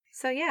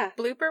So, yeah.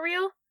 Blooper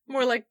reel?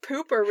 More like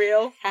pooper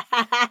reel.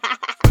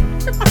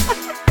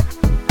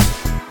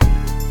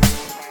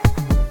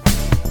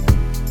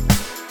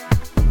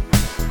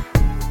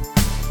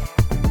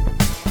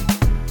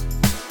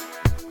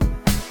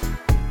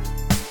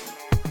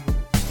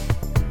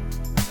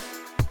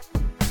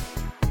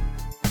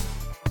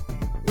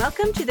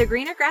 Welcome to the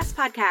Greener Grass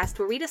Podcast,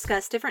 where we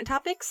discuss different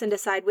topics and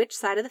decide which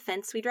side of the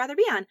fence we'd rather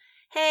be on.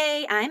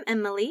 Hey, I'm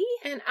Emily.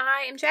 And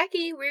I am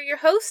Jackie. We're your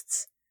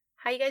hosts.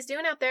 How you guys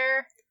doing out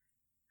there?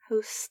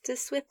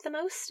 Hostess with the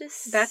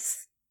mostest.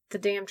 That's the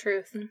damn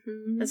truth.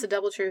 Mm-hmm. That's a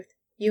double truth.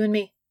 You and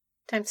me.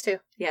 Times two.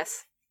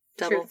 Yes.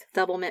 Truth.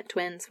 Double mint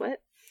twins. What?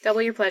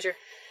 Double your pleasure.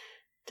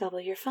 Double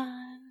your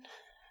fun.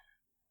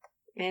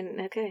 And,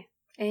 okay.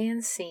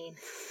 And scene.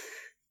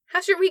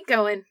 How's your week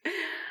going?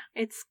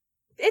 It's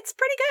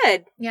pretty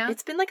good. Yeah?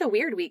 It's been like a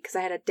weird week because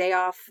I had a day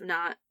off,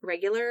 not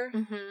regular.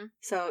 Mm-hmm.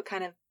 So it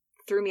kind of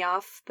threw me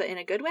off, but in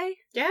a good way.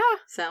 Yeah.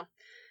 So,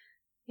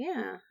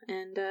 yeah.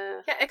 And,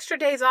 Yeah, extra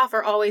days off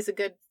are always a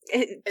good...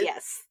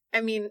 yes.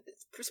 I mean,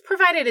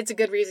 provided it's a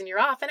good reason you're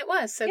off, and it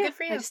was, so Yeah, good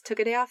for you. I just took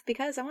a day off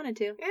because I wanted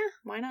to. Yeah.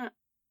 Why not?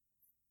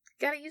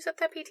 Gotta use up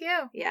that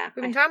PTO. Yeah.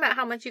 We've been talking about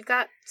how much you've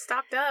got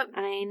stocked up.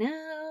 I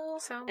know.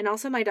 So. And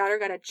also my daughter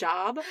got a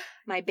job.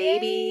 My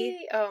baby.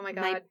 Yay! Oh my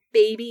God. My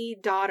baby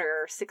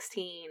daughter,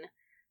 16,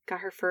 got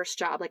her first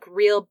job. Like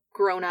real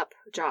grown-up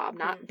job.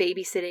 Not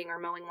babysitting or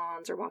mowing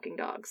lawns or walking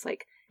dogs.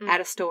 Like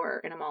at a store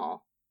in a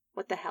mall.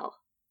 What the hell?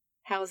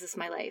 How is this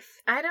my life?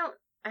 I don't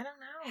know.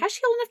 How's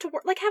she old enough to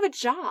work? Like have a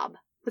job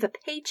with a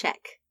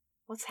paycheck?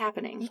 What's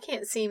happening? You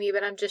can't see me,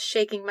 but I'm just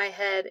shaking my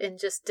head in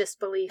just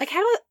disbelief. Like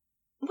how...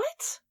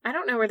 What? I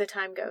don't know where the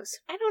time goes.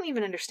 I don't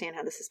even understand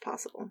how this is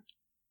possible.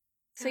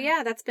 So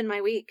yeah, that's been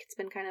my week. It's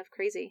been kind of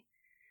crazy.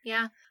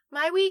 Yeah.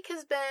 My week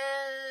has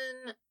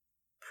been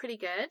pretty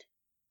good.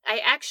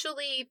 I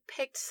actually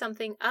picked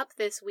something up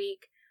this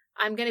week.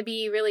 I'm going to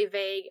be really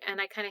vague,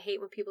 and I kind of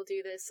hate when people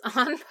do this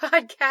on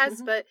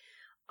podcasts, but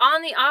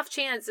on the off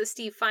chance that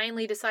Steve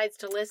finally decides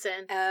to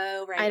listen,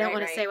 Oh, right. I don't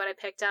want to say what I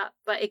picked up,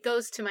 but it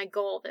goes to my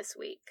goal this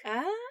week.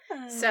 Oh.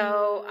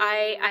 So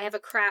I have a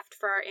craft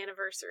for our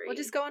anniversary. Well,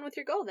 just go on with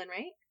your goal then,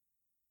 right?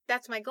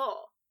 That's my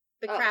goal.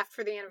 The craft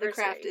for the anniversary. The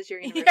craft is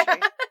your anniversary.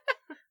 Yeah.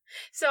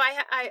 So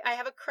I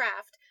have a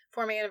craft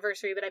for my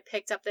anniversary, but I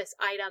picked up this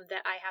item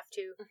that I have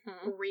to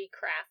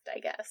recraft, I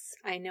guess.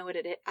 I know what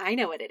it is. I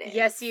know what it is.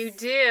 Yes, you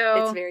do.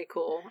 It's very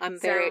cool. I'm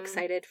very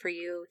excited for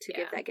you to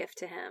give that gift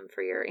to him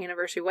for your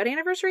anniversary. What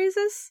anniversary is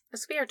this?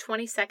 This will be our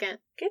 22nd.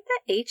 Get that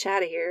H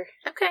out of here.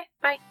 Okay,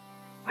 bye.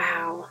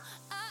 Wow.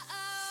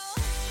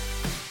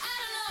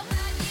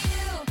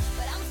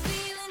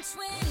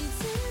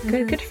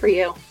 Good for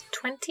you.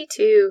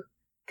 22.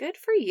 Good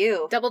for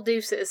you. Double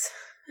deuces.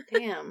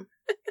 Damn.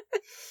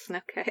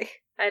 Okay.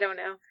 I don't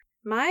know.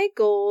 My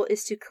goal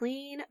is to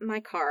clean my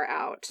car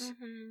out.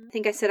 I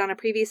think I said on a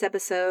previous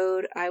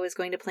episode I was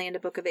going to plan to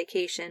book a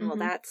vacation. Well,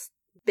 that's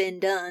been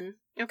done.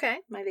 Okay.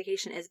 My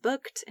vacation is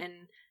booked,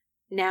 and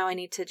now I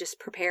need to just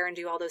prepare and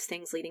do all those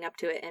things leading up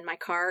to it. And my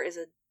car is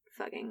a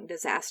fucking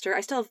disaster.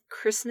 I still have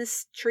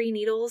Christmas tree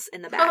needles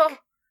in the back. Oh,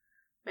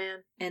 man.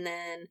 And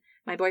then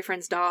my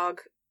boyfriend's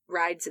dog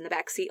rides in the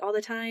back seat all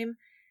the time.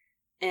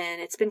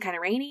 And it's been kind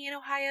of rainy in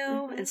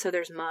Ohio, and so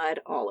there's mud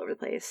all over the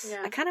place.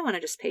 Yeah. I kind of want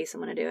to just pay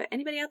someone to do it.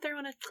 Anybody out there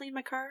want to clean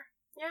my car?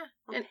 Yeah.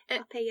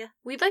 I'll pay you.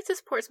 We'd like to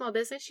support small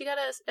business. You got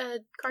a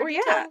car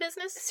detailing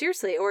business?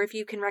 Seriously. Or if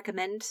you can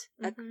recommend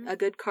a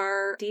good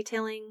car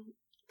detailing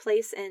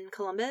place in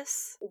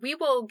Columbus. We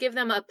will give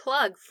them a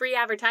plug, free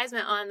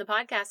advertisement on the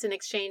podcast in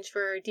exchange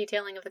for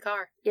detailing of the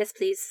car. Yes,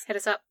 please. Hit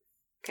us up.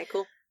 Okay,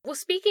 cool. Well,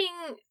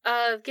 speaking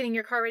of getting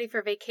your car ready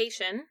for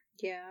vacation...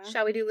 Yeah.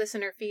 Shall we do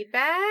listener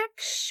feedback?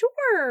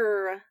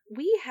 Sure.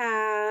 We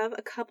have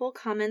a couple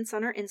comments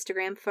on our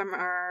Instagram from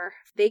our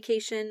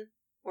vacation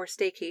or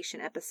staycation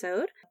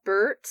episode.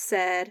 Bert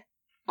said,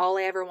 all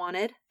I ever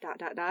wanted, ...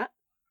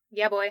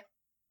 Yeah, boy.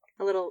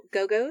 A little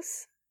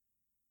go-go's.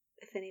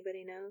 If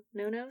anybody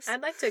knows.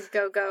 I'd like to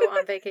go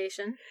on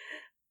vacation.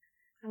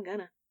 I'm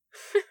gonna.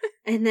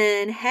 And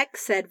then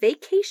Hex said,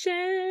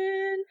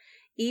 vacation.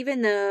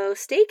 Even though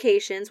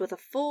staycations with a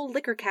full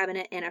liquor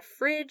cabinet and a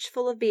fridge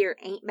full of beer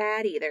ain't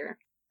bad either.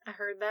 I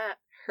heard that.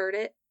 Heard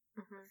it.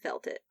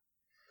 Felt it.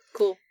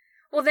 Cool.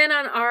 Well, then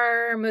on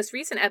our most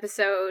recent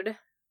episode,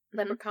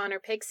 Leprechaun or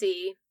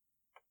Pixie,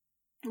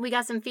 we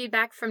got some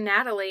feedback from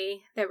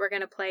Natalie that we're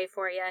going to play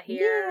for you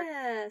here.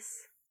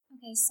 Yes.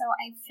 Okay, so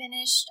I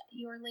finished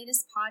your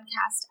latest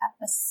podcast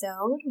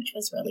episode, which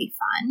was really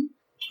fun.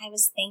 I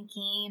was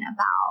thinking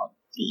about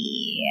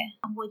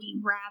the Would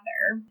You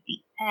Rather, the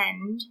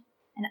end.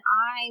 And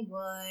I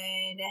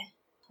would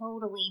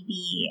totally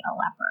be a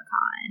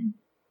leprechaun.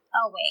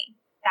 Oh, wait.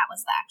 That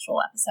was the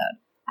actual episode.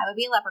 I would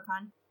be a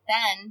leprechaun.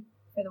 Then,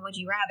 for the Would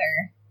You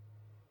Rather,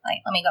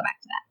 let me go back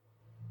to that.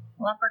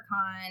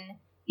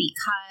 Leprechaun,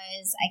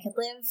 because I could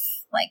live,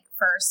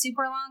 for a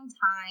super long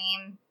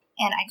time.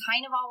 And I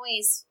kind of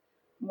always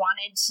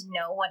wanted to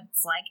know what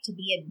it's like to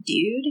be a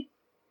dude.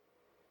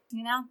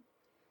 You know?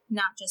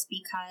 Not just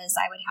because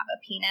I would have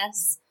a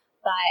penis,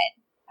 but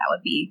That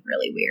would be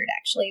really weird,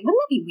 actually.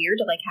 Wouldn't it be weird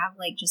to, like, have,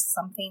 like, just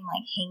something,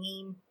 like,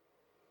 hanging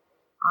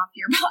off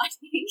your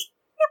body?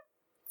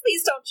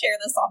 Please don't share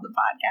this on the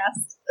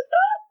podcast.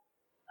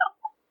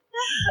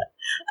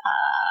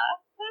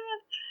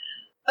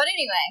 But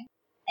anyway,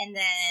 and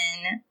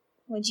then,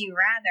 would you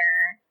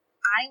rather?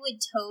 I would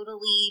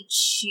totally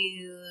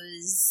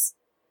choose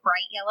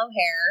bright yellow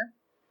hair.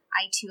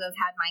 I, too, have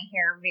had my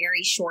hair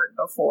very short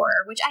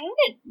before, which I had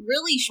it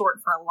really short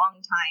for a long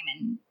time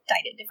and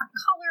dyed it different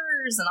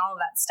colors and all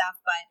of that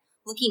stuff. But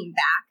looking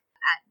back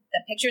at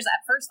the pictures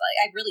at first, like,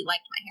 I really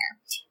liked my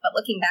hair. But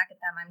looking back at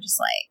them, I'm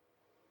just like,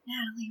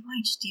 Natalie,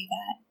 why'd you do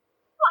that?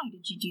 Why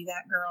did you do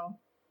that,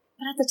 girl?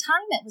 But at the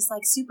time, it was,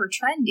 like, super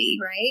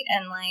trendy, right?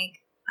 And,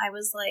 like, I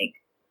was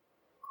like,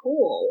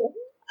 cool,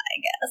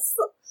 I guess.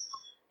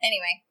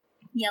 Anyway,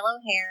 yellow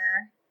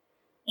hair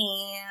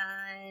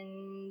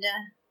and...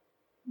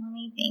 let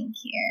me think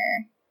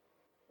here.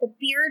 The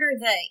beard or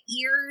the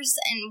ears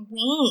and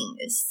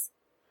wings?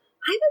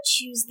 I would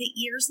choose the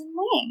ears and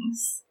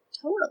wings.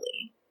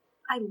 Totally.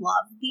 I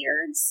love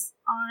beards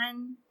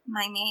on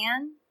my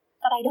man,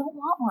 but I don't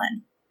want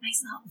one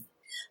myself.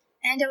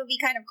 And it would be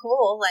kind of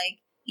cool. Like,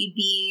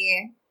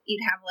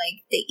 you'd have,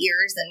 like, the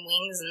ears and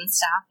wings and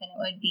stuff, and it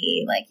would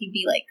be, like, you'd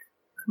be, like,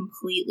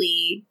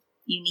 completely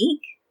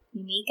unique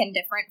and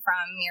different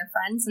from your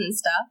friends and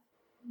stuff.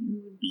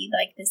 You would be,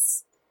 like,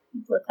 this...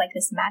 look like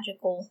this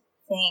magical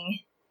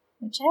thing,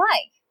 which I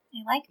like.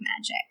 I like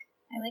magic.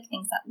 I like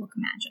things that look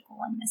magical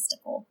and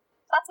mystical.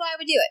 That's why I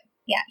would do it.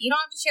 Yeah, you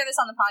don't have to share this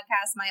on the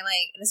podcast.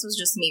 This was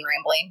just me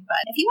rambling,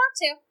 but if you want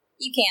to,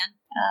 you can.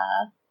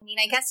 I mean,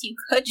 I guess you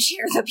could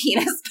share the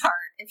penis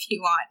part if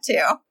you want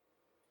to.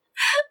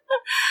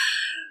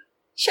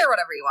 Share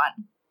whatever you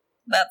want.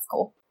 That's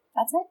cool.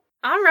 That's it.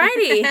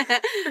 Alrighty.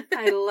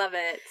 I love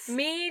it.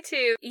 Me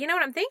too. You know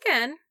what I'm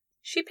thinking?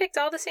 She picked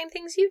all the same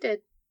things you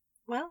did.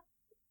 Well,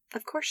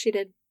 of course she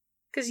did.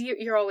 Because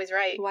you're always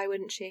right. Why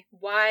wouldn't she?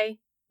 Why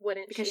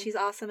wouldn't because she? She's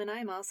awesome and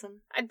I'm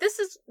awesome. This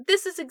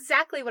is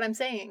exactly what I'm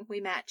saying. We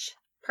match.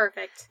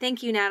 Perfect.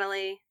 Thank you,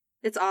 Natalie.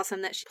 It's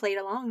awesome that she played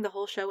along the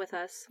whole show with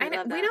us. I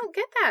know, we don't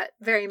get that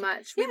very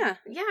much. Yeah.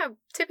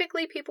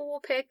 Typically people will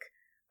pick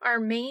our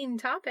main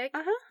topic,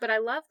 but I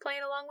love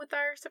playing along with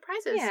our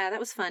surprises. Yeah, that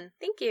was fun.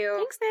 Thank you.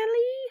 Thanks,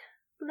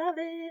 Natalie. Love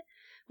it.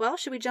 Well,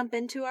 should we jump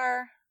into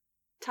our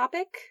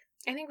topic?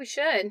 I think we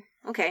should.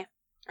 Okay.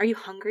 Are you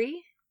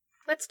hungry?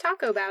 Let's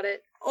talk about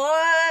it.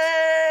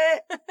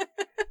 What?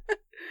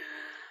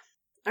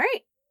 All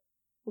right.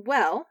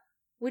 Well,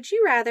 would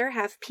you rather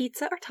have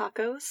pizza or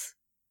tacos?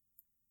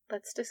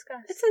 Let's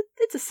discuss.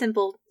 It's a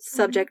simple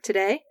subject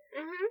today,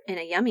 and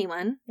a yummy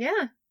one.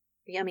 Yeah.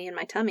 Yummy in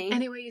my tummy.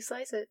 Any way you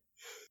slice it.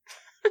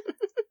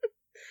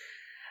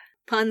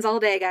 Puns all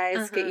day,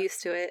 guys. Get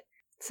used to it.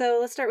 So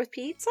let's start with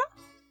pizza.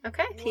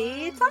 Okay.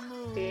 Pizza.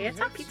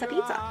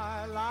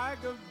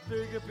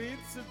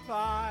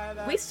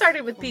 We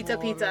started with pizza,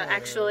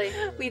 actually.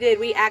 We did.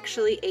 We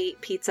actually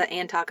ate pizza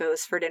and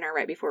tacos for dinner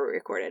right before we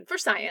recorded. For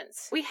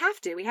science. We have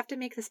to. We have to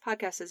make this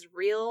podcast as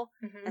real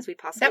as we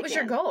possibly can. That was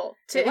your goal,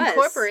 to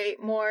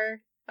incorporate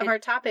more of our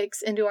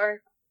topics into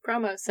our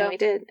promo. So we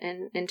did,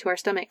 and into our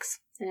stomachs.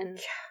 And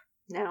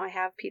now I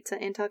have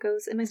pizza and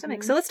tacos in my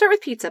stomach. So let's start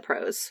with pizza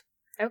pros.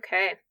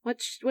 Okay.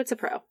 What's a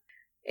pro?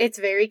 It's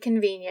very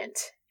convenient.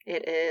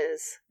 It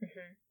is.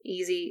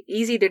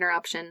 Easy dinner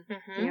option.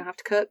 You don't have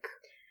to cook.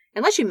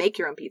 Unless you make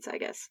your own pizza, I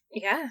guess.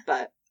 Yeah.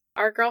 But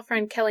our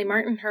girlfriend, Kelly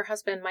Martin, her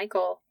husband,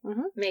 Michael,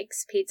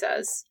 makes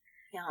pizzas.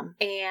 Yum.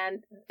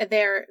 And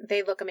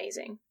they look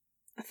amazing.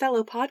 A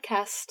fellow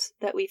podcast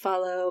that we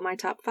follow, My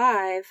Top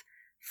 5,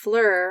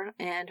 Fleur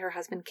and her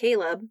husband,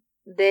 Caleb,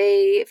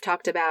 they've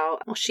talked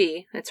about,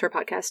 it's her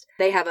podcast,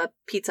 they have a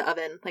pizza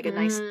oven, like a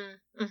nice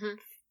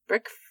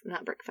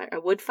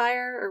a wood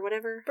fire or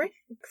whatever.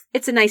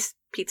 It's a nice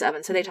pizza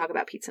oven, so they talk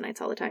about pizza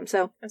nights all the time.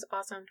 So that's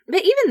awesome.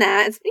 But even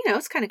that,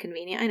 it's kind of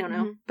convenient. I don't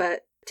know,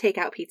 but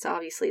takeout pizza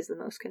obviously is the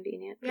most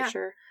convenient for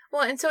sure.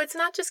 Well, and so it's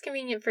not just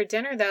convenient for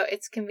dinner though;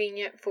 it's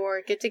convenient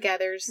for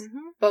get-togethers,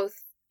 both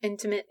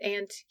intimate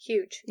and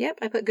huge. Yep,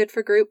 I put good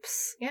for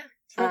groups. Yeah,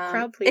 for a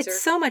crowd pleaser.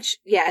 It's so much.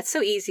 Yeah, it's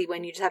so easy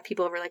when you just have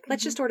people over. Like,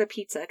 let's just order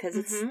pizza because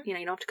it's you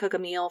don't have to cook a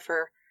meal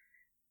for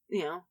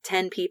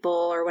 10 people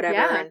or whatever.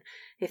 Yeah. And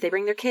if they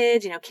bring their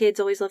kids, kids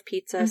always love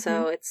pizza.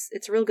 So it's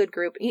a real good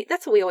group.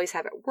 That's what we always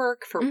have at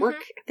work for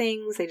work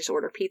things. They just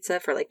order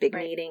pizza for like big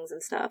meetings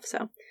and stuff.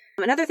 So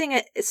another thing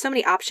is so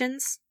many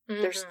options.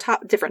 There's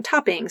different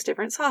toppings,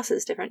 different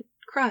sauces, different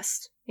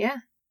crust. Yeah.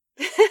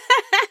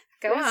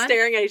 Go on.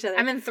 Staring at each other.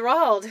 I'm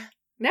enthralled.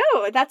 No,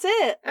 that's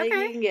it.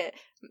 Okay.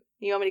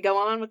 You want me to go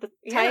on with the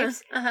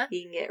types?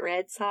 You can get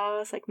red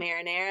sauce, like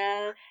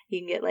marinara.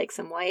 You can get like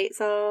some white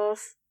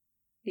sauce.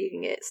 You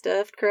can get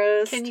stuffed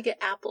crust. Can you get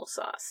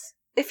applesauce?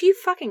 If you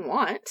fucking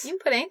want. You can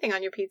put anything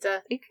on your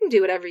pizza. You can do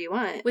whatever you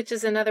want. Which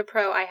is another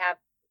pro I have.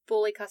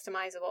 Fully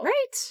customizable.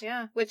 Right.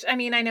 Yeah. Which, I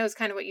mean, I know is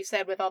kind of what you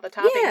said with all the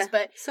toppings,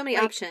 but... so many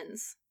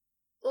options.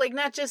 Like,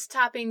 not just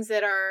toppings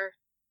that are,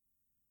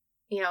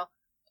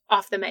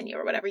 off the menu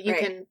or whatever. You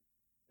can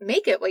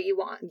make it what you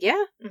want.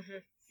 Yeah.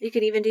 You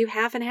can even do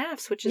half and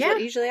halves, which is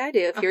what usually I do.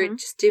 If you're Uh-huh.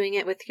 just doing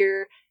it with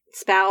your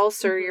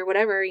spouse or your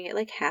whatever, you get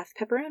like half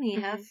pepperoni,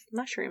 half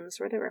mushrooms,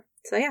 whatever.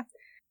 So yeah,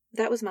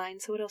 that was mine.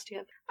 So what else do you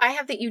have? I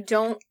have that you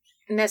don't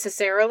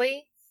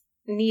necessarily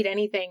need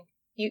anything.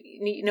 You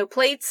need no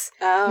plates,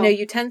 no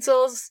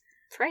utensils.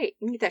 That's right.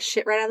 You can get that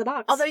shit right out of the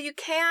box. Although you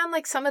can,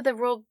 like some of the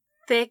real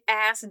thick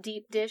ass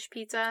deep dish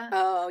pizza.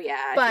 Oh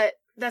yeah. But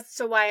that's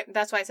why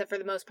I said for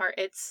the most part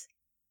it's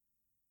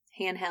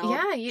handheld.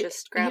 Yeah,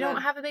 just grab you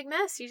don't have a big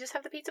mess. You just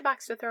have the pizza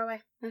box to throw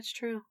away. That's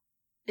true.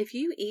 If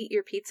you eat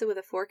your pizza with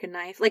a fork and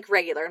knife, like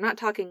regular, I'm not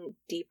talking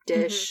deep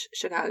dish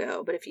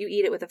Chicago, but if you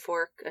eat it with a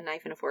fork, a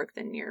knife and a fork,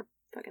 then you're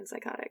fucking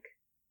psychotic.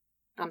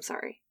 I'm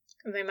sorry.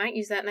 They might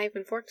use that knife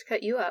and fork to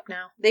cut you up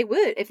now. They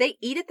would. If they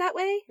eat it that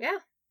way? Yeah.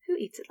 Who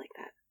eats it like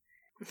that?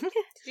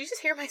 Did you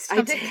just hear my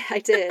stomach? I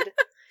did.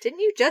 Didn't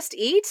you just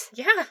eat?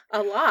 Yeah,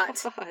 a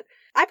lot. Oh, God.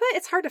 I bet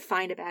it's hard to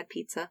find a bad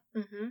pizza.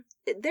 Mm-hmm.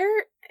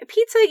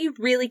 Pizza you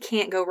really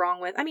can't go wrong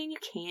with. I mean, you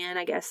can.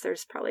 I guess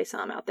there's probably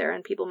some out there,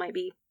 and people might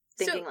be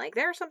thinking like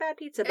there's some bad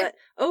pizza, but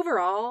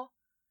overall,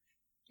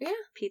 yeah,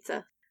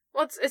 pizza.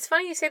 Well, it's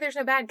funny you say there's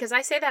no bad because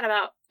I say that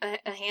about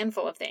a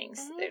handful of things.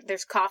 Mm-hmm.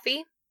 There's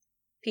coffee,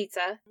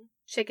 pizza,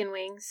 chicken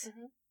wings,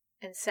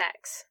 and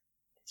sex.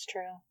 It's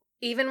true.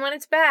 Even when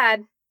it's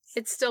bad,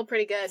 it's still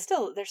pretty good.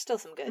 There's still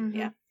some good.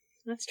 Yeah,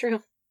 that's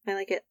true. I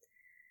like it.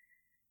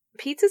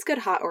 Pizza's good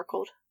hot or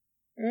cold.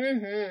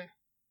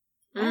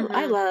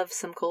 I love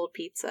some cold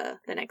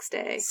pizza the next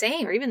day.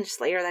 Same. Or even just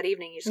later that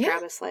evening, you just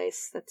grab a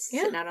slice that's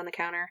sitting out on the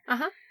counter.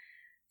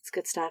 It's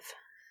good stuff.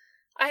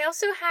 I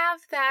also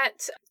have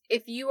that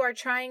if you are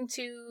trying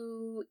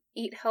to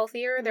eat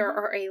healthier, there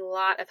are a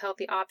lot of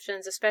healthy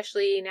options,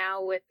 especially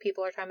now with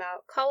people are talking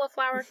about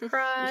cauliflower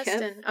crust.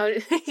 And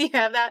you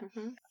have that?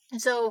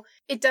 So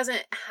it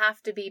doesn't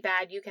have to be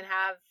bad. You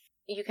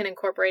can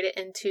incorporate it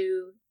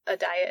into a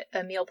diet,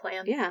 a meal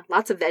plan. Yeah,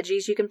 lots of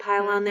veggies you can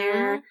pile on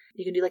there.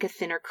 You can do like a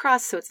thinner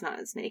crust so it's not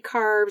as many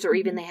carbs, or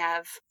even they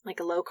have like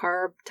a low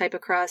carb type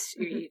of crust.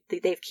 They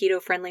have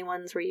keto friendly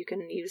ones where you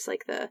can use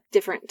like the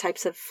different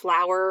types of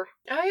flour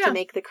to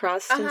make the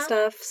crust and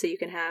stuff. So you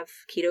can have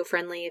keto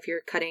friendly if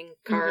you're cutting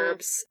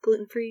carbs,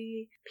 gluten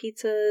free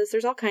pizzas.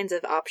 There's all kinds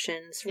of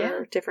options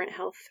for different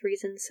health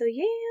reasons. So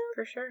yeah,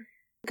 for sure.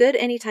 Good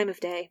any time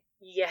of day.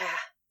 Yeah.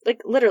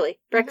 Like,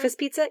 literally. Breakfast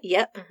pizza?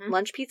 Yep.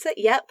 Lunch pizza?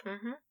 Yep.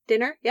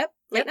 Dinner? Yep.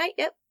 Late night?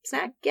 Yep.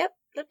 Snack? Yep.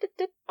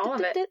 All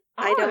of it.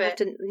 I don't have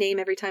to name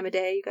every time of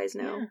day. You guys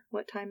know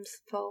what times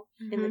fall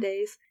in the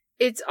days.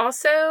 It's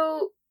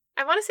also,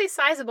 I want to say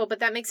sizable, but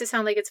that makes it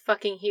sound like it's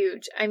fucking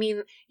huge. I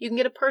mean, you can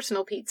get a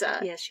personal pizza.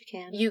 Yes, you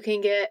can. You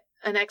can get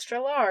an extra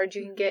large.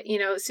 You can get,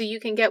 so you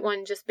can get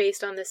one just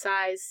based on the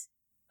size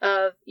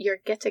of your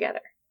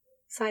get-together.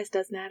 Size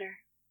does matter.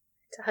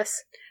 It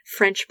does.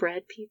 French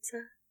bread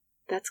pizza.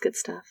 That's good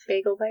stuff.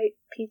 Bagel bite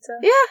pizza?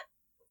 Yeah.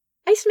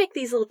 I used to make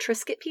these little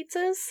Triscuit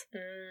pizzas.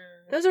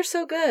 Those are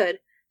so good.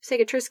 Just take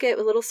a Triscuit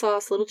with a little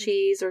sauce, a little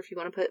cheese, or if you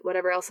want to put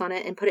whatever else on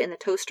it, and put it in the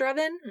toaster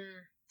oven.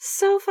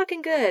 So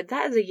fucking good.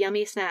 That is a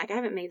yummy snack. I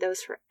haven't made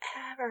those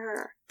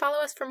forever.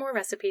 Follow us for more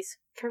recipes.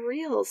 For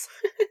reals.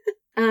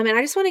 And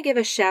I just want to give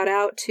a shout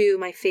out to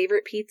my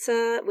favorite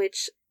pizza,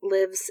 which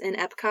lives in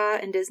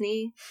Epcot and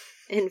Disney,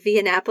 in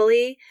Via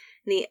Napoli,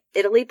 in the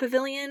Italy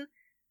Pavilion.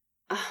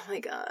 Oh my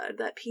god,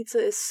 that pizza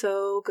is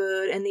so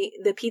good. And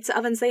the pizza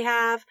ovens they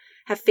have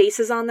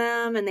faces on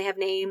them, and they have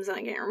names, and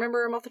I can't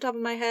remember them off the top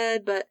of my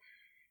head, but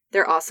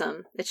they're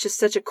awesome. It's just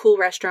such a cool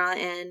restaurant,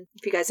 and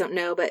if you guys don't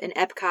know, but in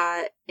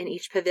Epcot, in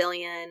each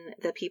pavilion,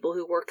 the people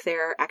who work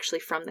there are actually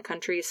from the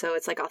country, so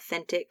it's like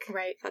authentic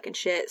fucking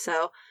shit.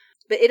 So,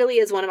 but Italy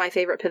is one of my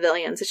favorite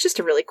pavilions. It's just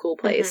a really cool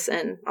place,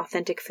 and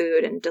authentic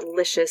food, and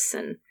delicious,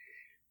 and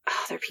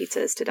their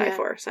pizza is to die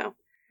for, so.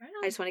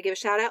 I just want to give a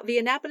shout out,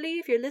 Via Napoli,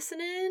 if you're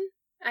listening.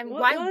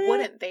 Why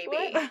wouldn't they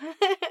be?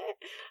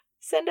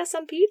 Send us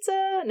some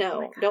pizza.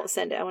 No, don't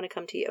send it. I want to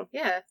come to you.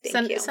 Yeah.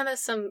 Thank you. Send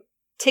us some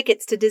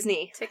tickets to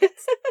Disney.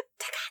 Tickets.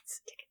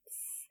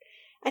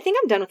 I think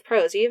I'm done with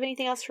pros. Do you have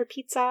anything else for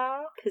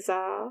pizza?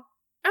 Oh,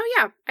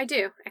 yeah, I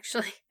do,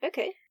 actually.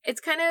 Okay.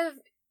 It's kind of,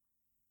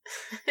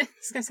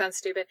 it's going to sound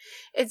stupid.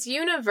 It's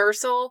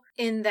universal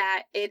in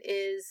that it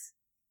is,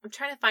 I'm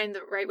trying to find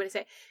the right way to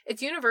say it.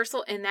 It's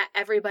universal in that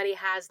everybody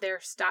has their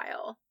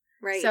style.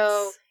 Right.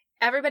 So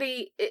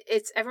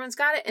everyone's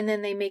got it, and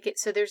then they make it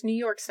so there's New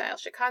York style,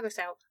 Chicago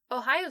style,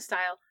 Ohio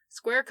style,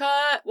 square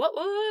cut. What?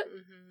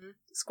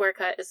 Square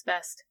cut is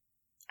best.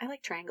 I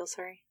like triangle.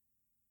 Sorry.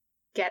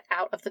 Get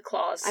out of the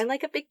claws. I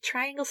like a big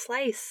triangle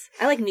slice.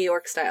 I like New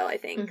York style. I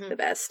think the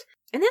best.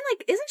 And then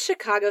isn't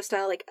Chicago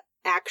style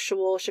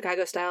actual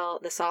Chicago style?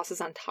 The sauce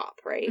is on top,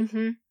 right? I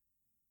don't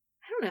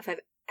know if I've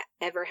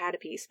ever had a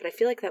piece, but I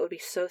feel like that would be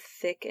so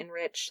thick and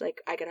rich.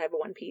 Like I could have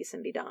one piece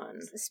and be done.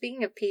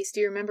 Speaking of Peace,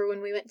 do you remember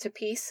when we went to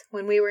Peace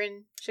when we were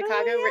in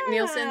Chicago? Rick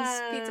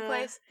Nielsen's pizza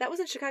place. That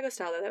wasn't Chicago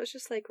style though. That was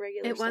just like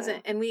regular. It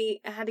wasn't, and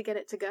we had to get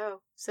it to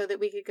go so that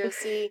we could go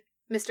see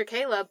Mr.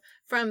 Caleb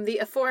from the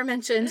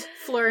aforementioned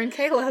Fleur and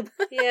Caleb.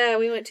 Yeah,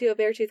 we went to a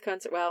Beartooth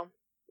concert. Well,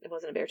 it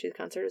wasn't a Beartooth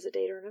concert; it was a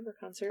Day to Remember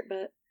concert.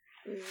 But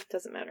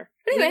Doesn't matter.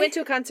 Anyway. We went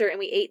to a concert and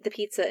we ate the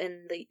pizza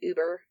in the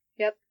Uber.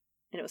 Yep.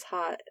 And it was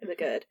hot, but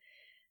good.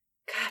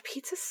 God,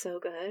 pizza's so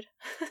good.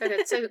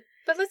 So good.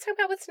 But let's talk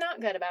about what's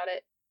not good about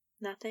it.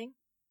 Nothing.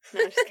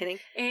 No, I'm just kidding.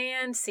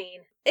 And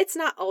scene. It's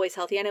not always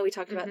healthy. I know we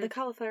talked about the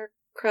cauliflower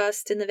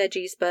crust and the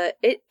veggies, but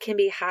it can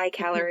be high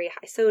calorie,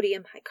 high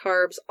sodium, high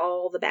carbs,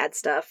 all the bad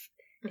stuff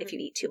if you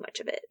eat too much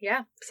of it.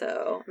 Yeah.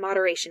 So,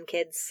 moderation,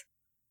 kids.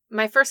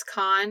 My first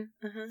con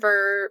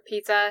for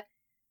pizza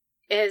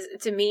is,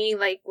 to me,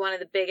 like one of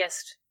the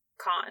biggest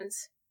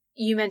cons.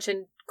 You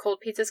mentioned cold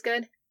pizza's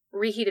good.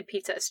 Reheated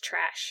pizza is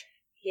trash.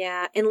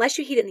 Yeah, unless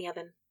you heat it in the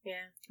oven.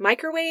 Yeah.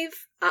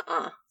 Microwave?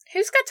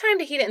 Who's got time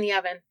to heat it in the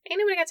oven? Ain't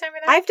nobody got time for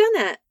that. I've done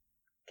that.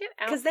 Get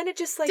out. Because then it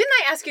just like... Didn't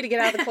I ask you to get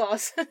out of the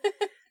claws?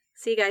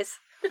 See you guys.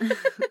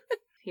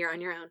 You're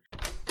on your own.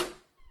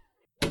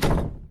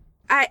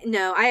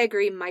 I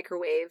agree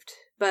microwaved,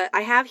 but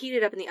I have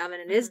heated up in the oven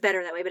and it is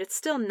better that way, but it's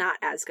still not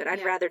as good.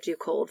 I'd rather do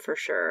cold for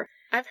sure.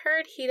 I've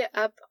heard heat it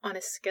up on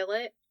a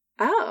skillet.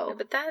 Oh.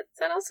 But that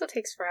also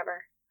takes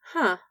forever.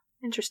 Huh.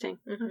 Interesting.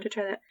 I'll have to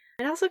try that.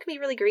 It also can be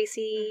really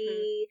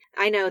greasy.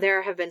 I know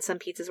there have been some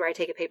pizzas where I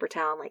take a paper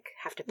towel and like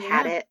have to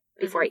pat it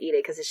before I eat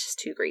it because it's just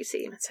too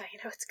greasy. That's how you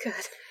know it's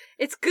good.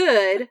 It's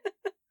good,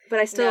 but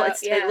I still,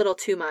 it's a little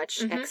too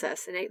much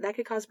excess. And that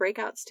could cause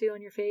breakouts too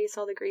on your face,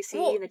 all the greasy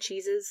and the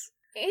cheeses.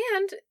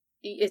 And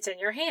it's in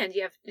your hand.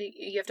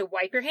 You have to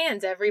wipe your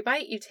hands every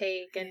bite you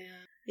take. And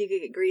you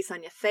could get grease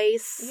on your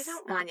face, you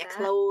don't want on your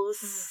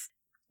clothes.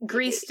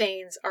 Grease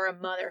stains are a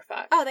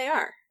motherfucker. Oh, they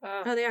are.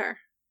 Oh, they are.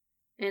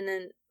 And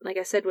then, like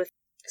I said, with...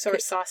 So are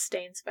sauce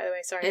stains, by the way.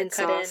 Sorry, and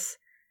cut sauce.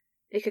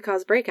 It could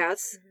cause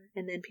breakouts,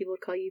 and then people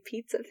would call you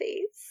pizza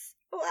face.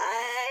 What?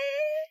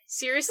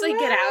 Seriously,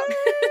 get out.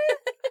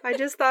 I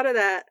just thought of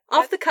that.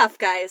 Off the cuff,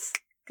 guys.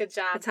 Good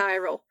job. That's how I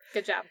roll.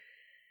 Good job.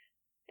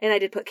 And I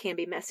did put can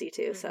be messy,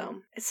 too,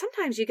 so...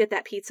 Sometimes you get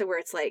that pizza where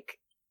it's like,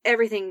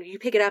 everything, you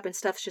pick it up and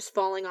stuff's just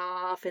falling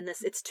off, and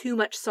it's too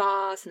much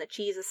sauce, and the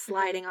cheese is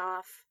sliding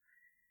off.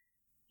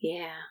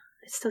 Yeah.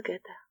 It's still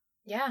good, though.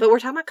 Yeah. But we're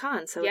talking about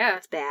cons, so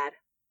it's bad.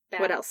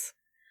 What else?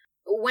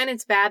 When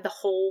it's bad, the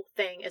whole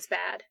thing is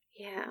bad.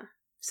 Yeah.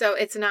 So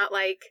it's not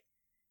like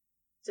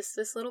just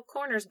this little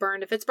corner's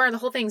burned. If it's burned, the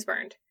whole thing's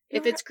burned.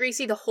 If it's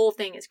greasy, the whole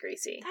thing is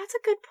greasy. That's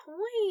a good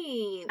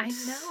point. I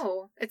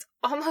know. It's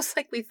almost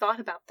like we thought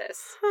about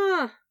this.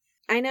 Huh.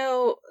 I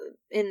know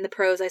in the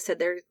pros I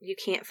said you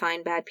can't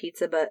find bad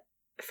pizza, but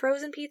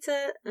frozen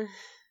pizza,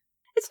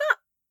 it's not,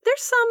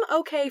 there's some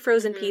okay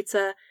frozen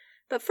pizza,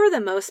 but for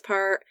the most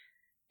part,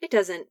 it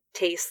doesn't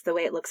taste the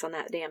way it looks on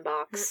that damn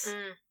box.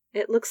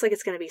 It looks like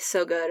it's going to be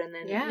so good, and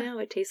then,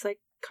 it tastes like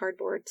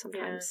cardboard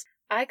sometimes.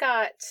 Yeah. I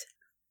got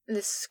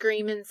the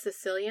Screamin'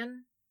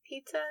 Sicilian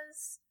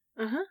pizzas,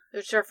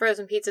 which are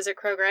frozen pizzas at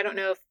Kroger. I don't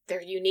know if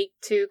they're unique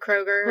to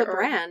Kroger. What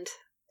brand?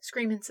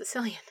 Screamin'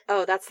 Sicilian.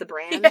 Oh, that's the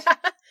brand? Yeah.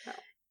 Oh.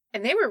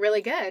 And they were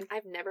really good.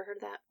 I've never heard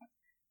that.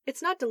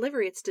 It's not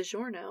delivery, it's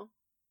DiGiorno.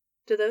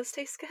 Do those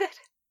taste good?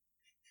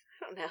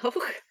 I don't know.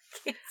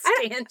 Can't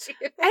stand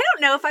you. I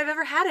don't know if I've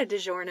ever had a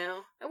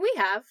DiGiorno. We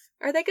have.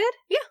 Are they good?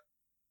 Yeah.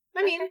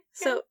 I mean,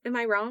 so am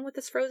I wrong with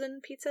this frozen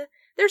pizza?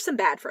 There's some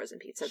bad frozen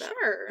pizza, though.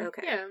 Sure.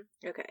 Okay.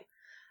 Yeah. Okay.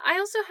 I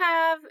also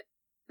have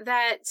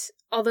that,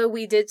 although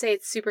we did say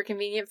it's super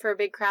convenient for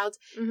big crowds,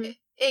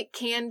 it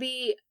can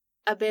be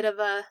a bit of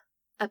a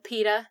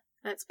pita.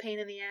 That's pain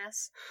in the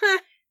ass.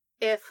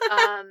 If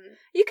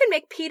you can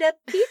make pita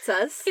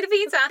pizzas. Pita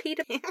pizza.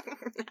 Pita.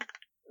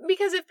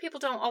 Because if people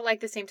don't all like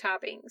the same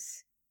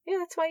toppings. Yeah,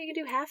 that's why you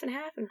can do half and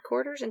half and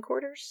quarters and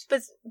quarters.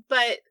 But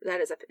that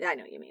is I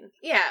know what you mean.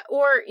 Yeah,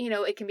 or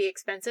it can be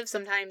expensive.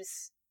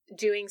 Sometimes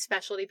doing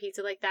specialty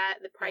pizza like that,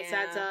 the price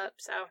adds up.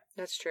 So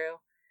that's true.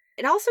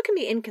 It also can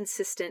be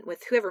inconsistent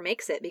with whoever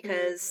makes it,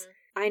 because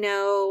I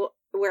know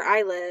where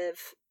I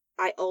live,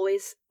 I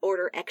always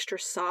order extra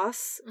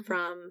sauce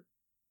from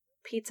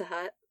Pizza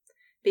Hut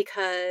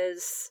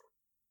because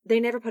they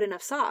never put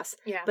enough sauce.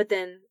 Yeah. But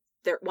then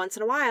once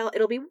in a while,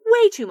 it'll be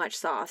way too much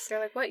sauce. They're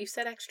like, what? You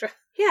said extra.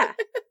 Yeah.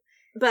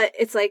 But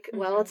it's like,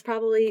 well, it's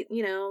probably,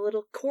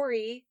 little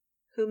Corey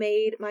who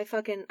made my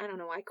fucking, I don't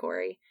know why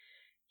Corey.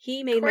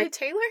 He made Corey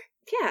Taylor?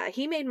 Yeah,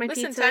 he made my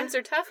pizza. Listen, times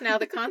are tough now.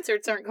 The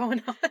concerts aren't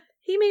going on.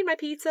 He made my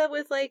pizza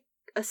with like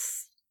a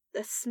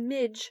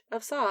smidge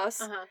of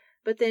sauce.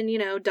 But then,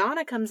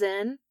 Donna comes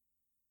in.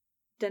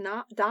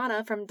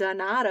 Donna from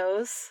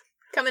Donato's.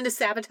 Coming to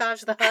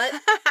sabotage the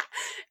hut.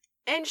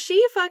 And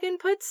she fucking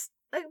puts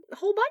a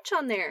whole bunch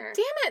on there.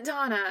 Damn it,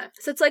 Donna.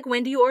 So it's like,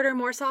 when do you order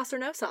more sauce or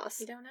no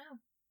sauce? You don't know.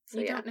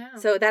 You don't know.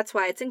 So that's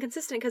why it's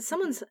inconsistent, because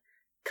someone's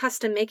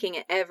custom making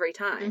it every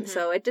time.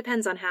 So it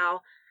depends on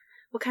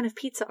what kind of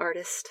pizza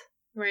artist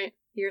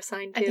you're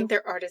assigned to. I think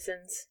they're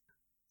artisans.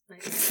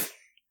 Nice.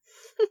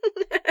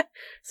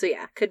 So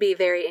yeah, could be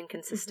very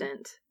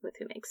inconsistent with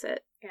who makes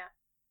it. Yeah.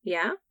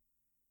 Yeah?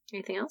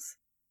 Anything else?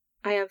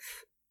 I have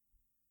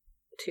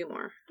 2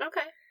 more.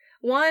 Okay.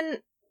 One,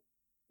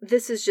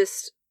 this is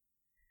just...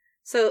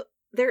 So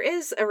there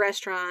is a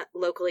restaurant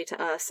locally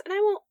to us, and I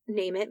won't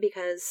name it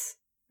because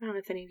I don't know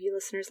if any of you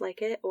listeners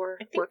like it or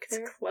I think work it's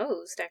there.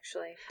 closed,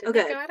 actually. Oh,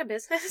 Didn't it good. go out of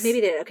business?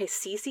 Maybe they did. Okay,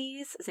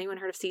 CC's. Has anyone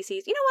heard of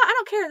CC's? You know what? I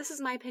don't care. This is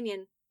my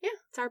opinion. Yeah.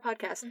 It's our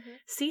podcast. Mhm.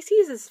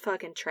 CC's is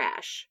fucking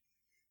trash.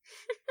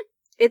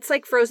 It's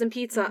like frozen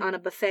pizza Mhm. on a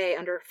buffet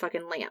under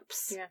fucking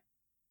lamps. Yeah.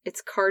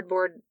 It's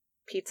cardboard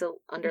pizza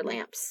under Mhm.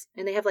 lamps.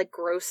 And they have like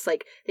gross,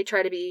 like, they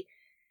try to be,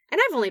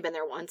 and I've only been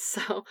there once,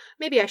 so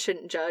maybe I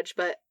shouldn't judge,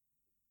 but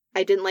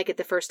I didn't like it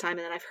the first time,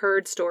 and then I've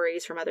heard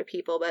stories from other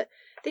people, but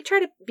they try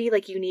to be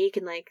like unique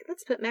and like,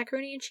 let's put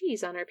macaroni and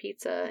cheese on our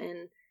pizza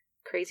and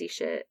crazy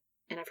shit.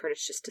 And I've heard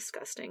it's just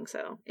disgusting,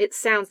 so it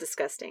sounds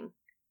disgusting.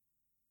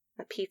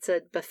 A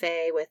pizza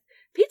buffet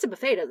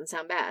doesn't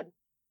sound bad.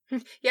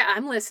 Yeah,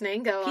 I'm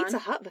listening. Go Pizza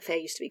on. Hut buffet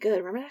used to be good.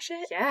 Remember that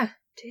shit? Yeah.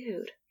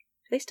 Dude. Do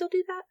they still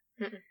do that?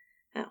 Mm-mm.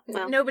 Oh,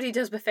 well. Nobody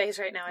does buffets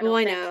right now, I don't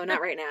I think. know,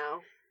 not right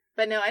now.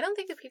 But no, I don't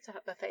think a Pizza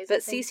Hut buffet is a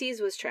But thing.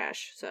 CC's was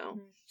trash, so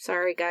Mhm.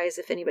 sorry guys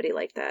if anybody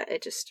liked that.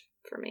 It just,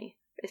 for me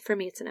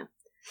it's a no.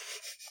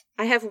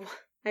 I have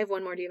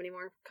one more. Do you have any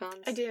more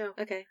cons? I do.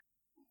 Okay.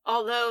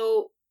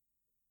 Although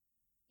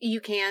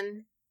you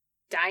can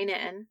dine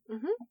in,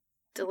 Mhm.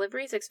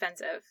 delivery's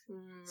expensive.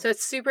 Mm. So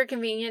it's super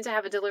convenient to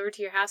have it delivered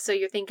to your house. So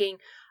you're thinking,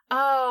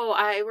 oh,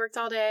 I worked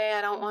all day.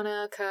 I don't want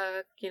to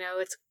cook.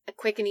 It's a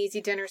quick and easy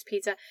dinner's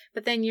pizza.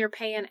 But then you're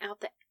paying out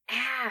the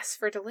ass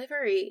for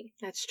delivery.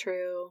 That's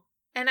true.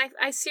 And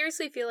I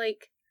seriously feel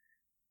like,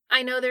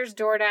 I know there's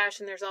DoorDash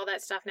and there's all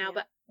that stuff now,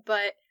 Yeah.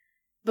 but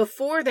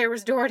before there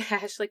was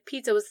DoorDash, like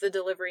pizza was the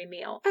delivery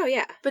meal. Oh,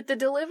 yeah. But the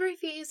delivery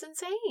fee is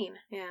insane.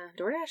 Yeah.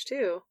 DoorDash,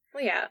 too.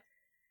 Well, yeah.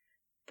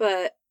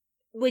 But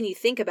when you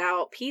think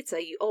about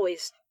pizza, you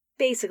always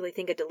basically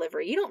think of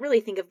delivery. You don't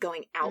really think of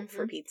going out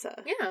for Mhm.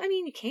 pizza. Yeah. I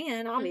mean, you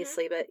can,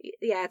 obviously, but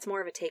yeah, it's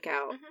more of a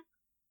takeout. Mhm.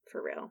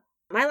 For real.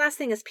 My last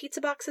thing is pizza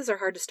boxes are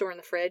hard to store in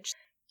the fridge.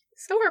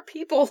 So are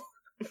people.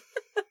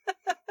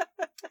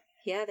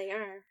 Yeah, they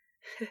are.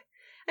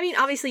 I mean,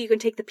 obviously you can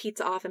take the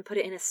pizza off and put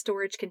it in a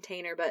storage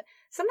container, but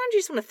sometimes you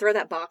just want to throw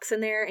that box in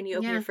there and you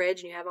open Yeah. your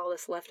fridge and you have all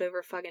this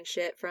leftover fucking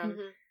shit from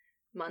Mhm.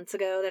 months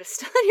ago that is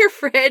still in your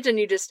fridge and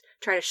you just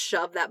try to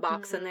shove that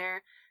box in Mhm.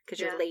 there because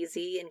Yeah. you're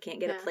lazy and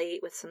can't get Yeah. a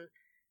plate with some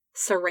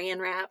saran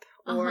wrap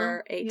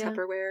or a Yeah.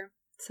 Tupperware.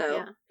 So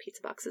Yeah.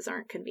 pizza boxes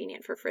aren't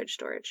convenient for fridge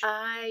storage.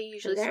 I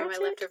usually store my That's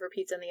it. leftover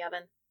pizza in the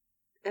oven.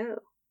 Oh,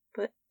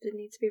 but it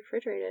needs to be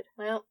refrigerated.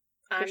 Well,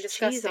 I'm There's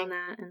disgusting. cheese on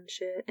that and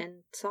shit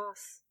and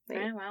sauce. Wait,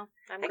 Yeah, well,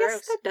 I'm I gross.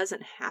 guess that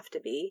doesn't have to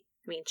be.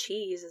 I mean,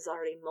 cheese is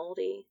already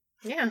moldy.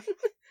 Yeah.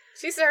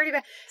 She's already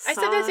bad. I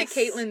said that to Sauce.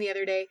 Caitlin the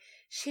other day.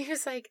 She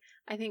was like,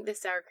 I think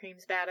this sour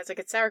cream's bad. I was like,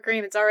 it's sour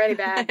cream. It's already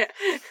bad.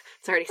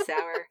 It's already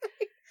sour.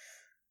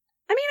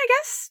 I mean, I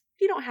guess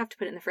you don't have to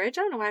put it in the fridge.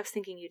 I don't know why I was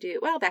thinking you do.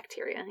 Well,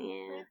 bacteria. Yeah,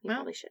 you well.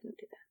 probably shouldn't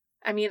do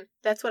that. I mean,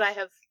 that's what I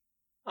have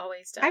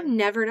always done. I've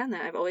never done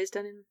that. I've always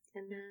done it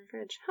in the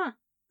fridge. Huh.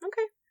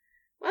 Okay.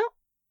 Well,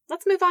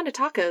 let's move on to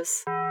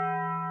tacos.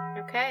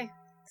 Okay.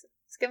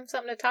 Let's give them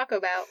something to talk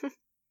about.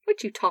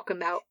 What you talking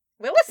about?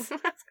 Willis?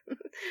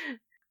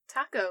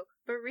 Taco.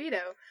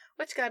 Burrito.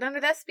 What you got under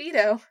that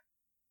Speedo?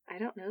 I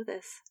don't know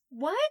this.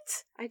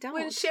 What? I don't.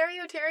 When Sherry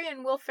O'Terry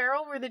and Will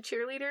Ferrell were the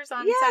cheerleaders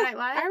on Yeah, Saturday Night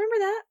Live? I remember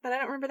that, but I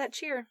don't remember that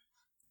cheer.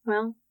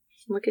 Well,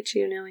 look at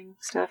you knowing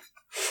stuff.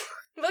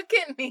 Look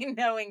at me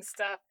knowing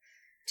stuff.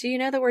 Do you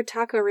know the word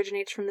taco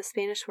originates from the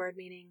Spanish word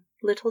meaning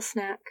little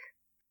snack?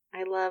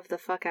 I love the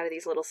fuck out of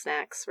these little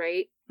snacks,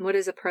 right? What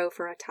is a pro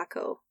for a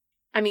taco?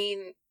 I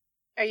mean,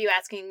 are you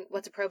asking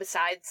what's a pro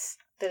besides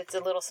that it's a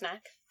little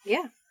snack?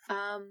 Yeah.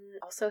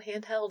 Also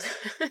handheld.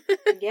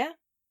 Yeah.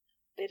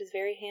 It is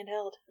very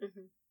handheld.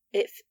 Mhm.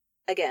 If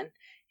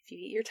you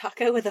eat your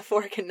taco with a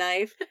fork and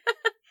knife,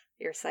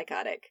 you're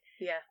psychotic.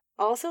 Yeah.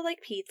 Also,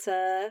 like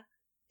pizza,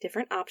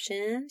 different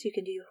options. You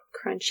can do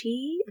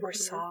crunchy or Mhm.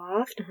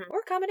 soft Mhm.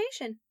 or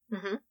combination.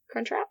 Mm-hmm.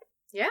 Crunchwrap.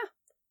 Yeah.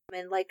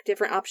 And like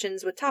different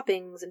options with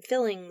toppings and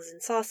fillings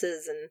and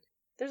sauces, and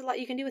there's a lot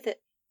you can do with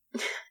it.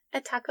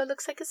 A taco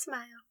looks like a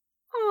smile.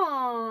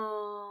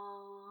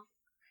 Aww.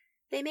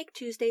 They make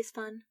Tuesdays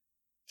fun.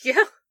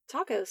 Yeah.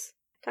 Tacos.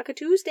 Taco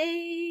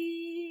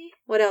Tuesday.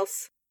 What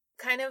else?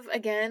 Kind of,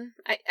 again,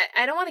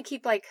 I don't want to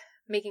keep, like,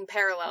 making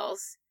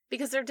parallels,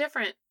 because they're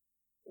different.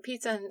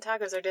 Pizza and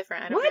tacos are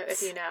different. I don't know What?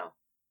 if you know.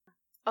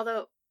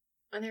 Although,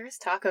 there is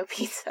taco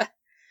pizza.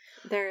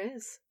 There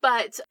is.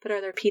 But But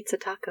are there pizza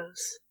tacos?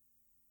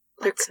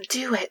 let's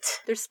do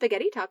it. There's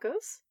spaghetti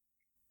tacos.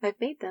 I've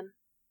made them.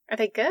 Are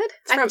they good?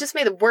 It's from- I've just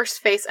made the worst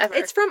face ever.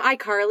 It's from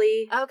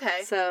iCarly.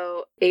 Okay.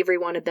 So Avery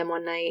wanted them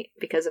one night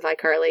because of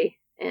iCarly.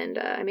 And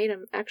I made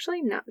them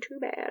actually not too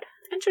bad.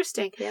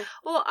 Interesting. Yeah.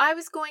 Well, I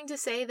was going to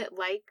say that,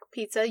 like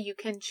pizza, you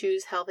can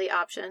choose healthy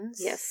options.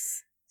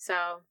 Yes.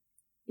 So.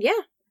 Yeah.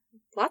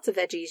 Lots of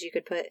veggies you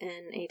could put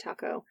in a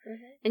taco.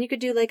 Mm-hmm. And you could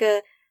do like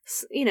a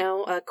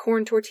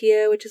corn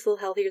tortilla, which is a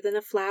little healthier than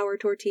a flour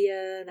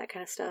tortilla, and that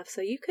kind of stuff.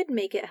 So you could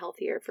make it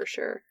healthier for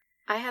sure.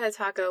 I had a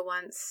taco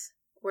once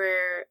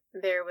where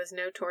there was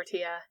no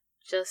tortilla,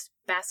 just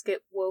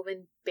basket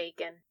woven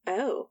bacon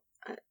Oh.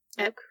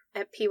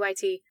 at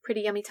PYT,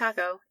 Pretty Yummy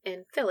Taco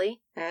in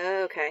Philly.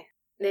 Okay.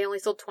 they only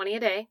sold 20 a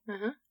day.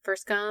 Uh-huh.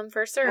 First come,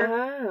 first serve.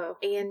 Oh.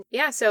 And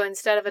yeah, so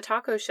instead of a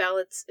taco shell,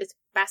 it's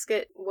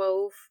basket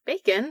wove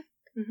bacon.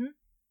 Mm-hmm.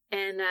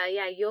 And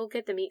yeah, you'll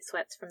get the meat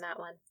sweats from that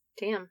one.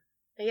 Damn.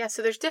 But yeah,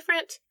 so there's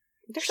different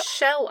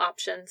shell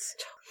options.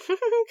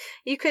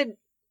 You could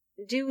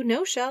do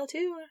no shell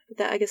too.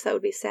 I guess that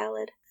would be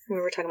salad. We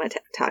were talking about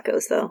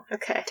tacos though.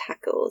 Okay.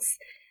 Tacos.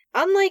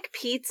 Unlike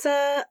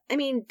pizza, I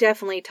mean,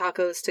 definitely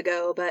tacos to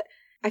go, but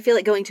I feel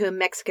like going to a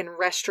Mexican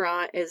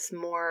restaurant is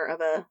more of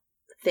a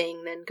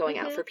thing than going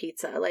out for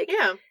pizza. Like,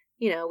 yeah.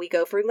 You know, we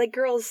go for like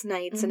girls'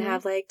 nights and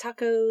have like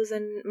tacos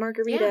and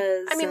margaritas.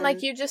 Yeah. I mean,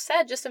 like you just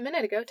said just a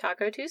minute ago,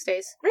 Taco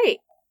Tuesdays. Right.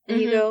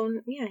 And you go,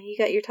 you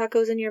got your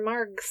tacos and your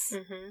margs.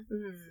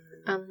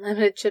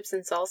 Unlimited chips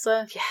and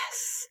salsa.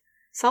 Yes.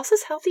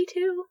 Salsa's healthy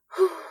too.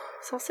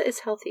 Salsa is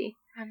healthy.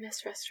 I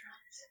miss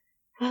restaurants.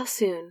 Well,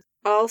 soon.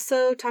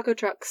 Also, taco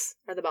trucks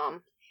are the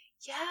bomb.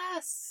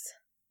 Yes.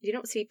 You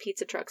don't see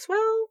pizza trucks.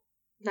 Well,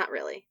 not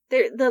really.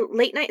 They're the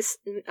late night,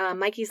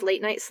 Mikey's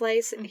Late Night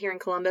Slice here in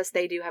Columbus,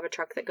 they do have a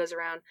truck that goes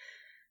around.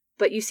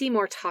 But you see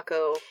more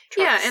taco trucks.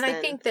 Yeah, and I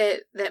think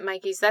that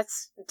Mikey's,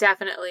 that's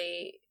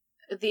definitely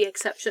the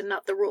exception,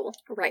 not the rule.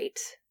 Right.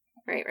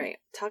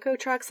 Taco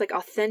trucks, like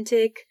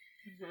authentic.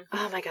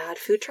 Oh my God,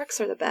 food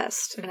trucks are the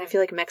best. And I feel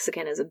like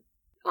Mexican is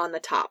on the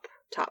top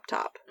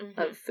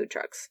of food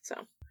trucks.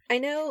 So I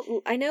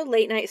know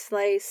Late Night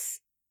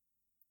Slice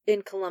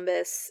in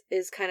Columbus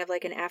is kind of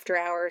like an after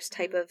hours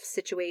type of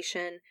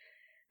situation,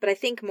 but I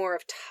think more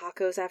of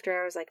tacos after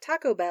hours. Like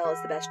Taco Bell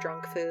is the best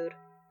drunk food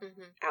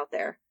out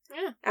there.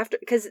 Yeah.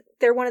 Because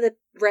they're one of the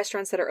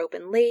restaurants that are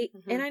open late,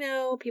 and I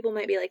know people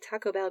might be like,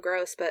 Taco Bell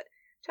gross, but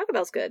Taco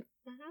Bell's good.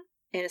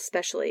 And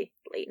especially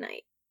late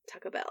night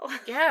Taco Bell.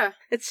 Yeah.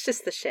 It's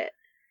just the shit.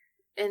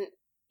 And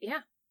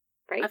yeah.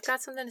 Right? I've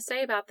got something to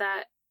say about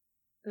that.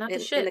 Not the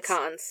shits. In the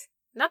cons.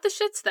 Not the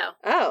shits, though.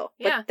 Oh.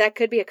 Yeah. But that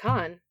could be a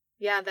con.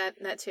 Yeah,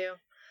 that too.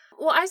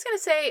 Well, I was going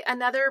to say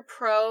another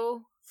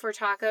pro for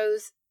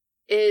tacos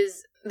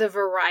is the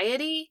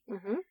variety.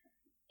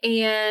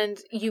 And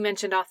you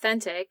mentioned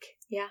authentic.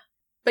 Yeah.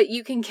 But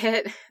you can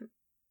get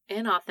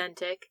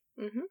inauthentic.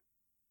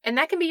 And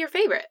that can be your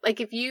favorite.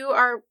 Like if you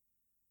are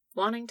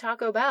wanting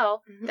Taco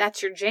Bell,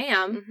 that's your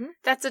jam.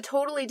 That's a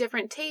totally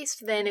different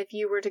taste than if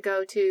you were to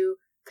go to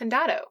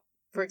Condado,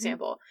 for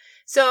example.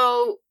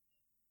 So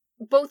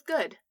both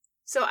good.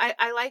 So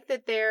I like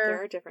that They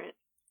are different.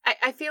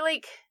 I feel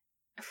like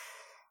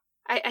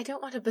I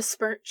don't want to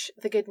besmirch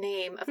the good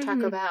name of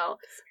Taco Bell,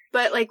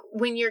 but like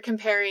when you're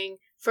comparing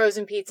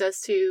frozen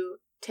pizzas to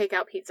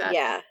takeout pizza,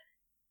 yeah,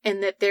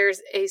 and that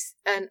there's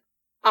an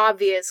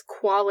obvious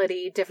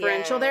quality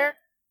differential there,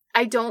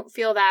 I don't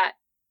feel that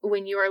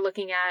when you are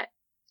looking at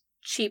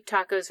cheap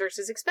tacos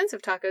versus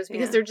expensive tacos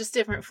because they're just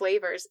different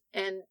flavors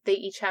and they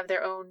each have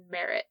their own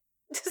merit.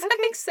 Does that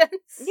make sense?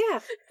 Yeah.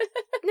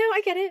 No,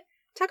 I get it.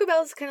 Taco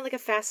Bell is kind of like a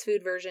fast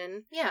food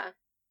version. Yeah.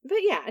 But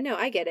yeah, no,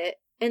 I get it.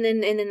 And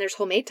then there's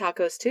homemade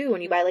tacos too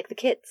when you buy like the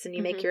kits and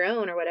you make your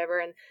own or whatever,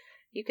 and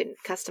you can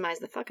customize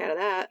the fuck out of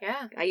that.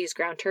 Yeah. I use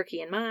ground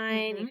turkey in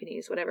mine. You can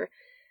use whatever.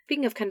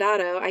 Speaking of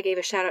Condado, I gave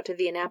a shout out to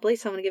Via Napoli,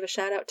 so I'm going to give a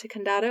shout out to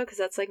Condado because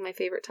that's like my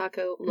favorite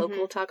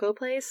local taco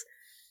place.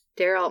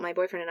 Daryl, my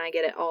boyfriend, and I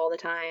get it all the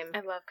time.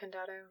 I love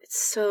Condado.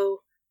 It's so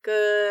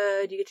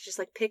good. You get to just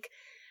like pick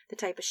the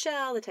type of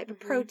shell, the type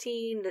of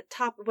protein, the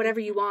top, whatever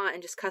you want,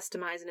 and just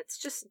customize. And it's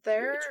just,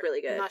 it's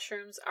really good.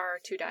 Mushrooms are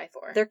to die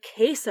for. Their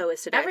queso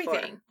is to die for.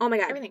 Everything. Oh my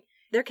God. Everything.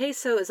 Their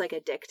queso is like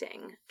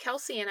addicting.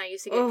 Kelsey and I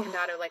used to get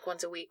Condado like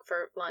once a week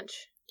for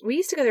lunch. We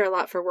used to go there a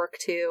lot for work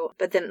too.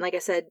 But then, like I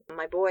said,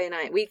 my boy and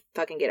I, we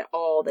fucking get it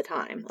all the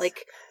time.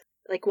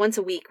 Like once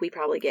a week, we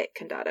probably get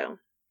Condado.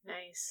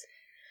 Nice.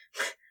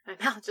 My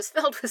mouth just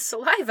filled with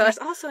saliva. There's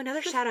also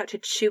another shout out to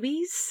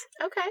Chewy's.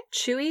 Okay.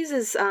 Chewy's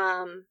is,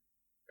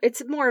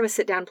 it's more of a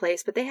sit down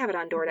place, but they have it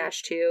on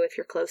DoorDash too if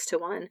you're close to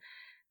one.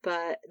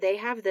 But they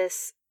have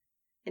this,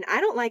 and I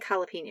don't like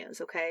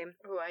jalapenos, okay?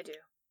 Oh, I do.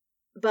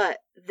 But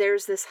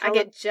there's this I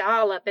get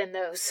jallop in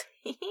those.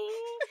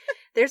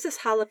 There's this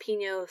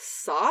jalapeno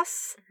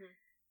sauce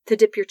to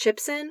dip your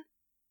chips in.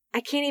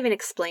 I can't even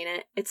explain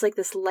it. It's like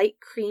this light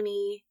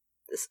creamy,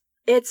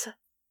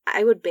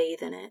 I would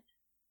bathe in it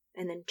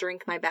and then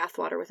drink my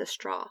bathwater with a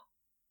straw.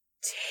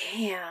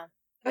 Damn.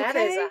 That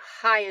is a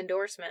high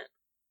endorsement.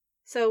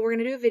 So we're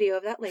going to do a video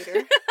of that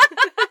later.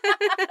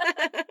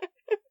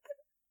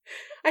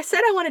 I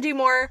said I want to do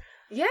more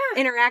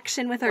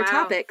interaction with our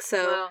topic,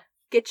 so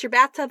get your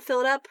bathtub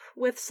filled up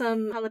with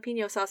some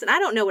jalapeno sauce. And I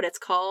don't know what it's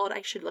called.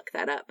 I should look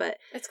that up, but...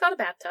 It's called a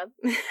bathtub.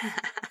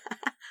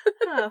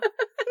 Oh.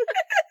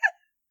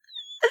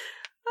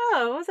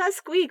 Oh, was that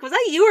squeak? Was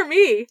that you or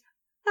me?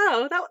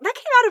 Oh, that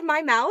came out of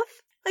my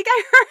mouth. Like,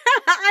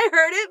 I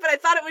heard it, but I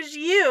thought it was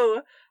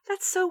you.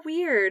 That's so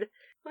weird.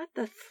 What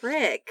the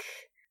frick?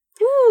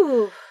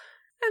 Woo.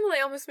 Emily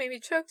almost made me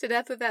choke to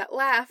death with that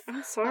laugh.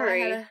 I'm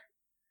sorry. Okay.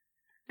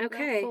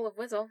 Okay. Full of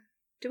whizzle.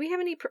 Do we have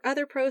any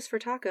other pros for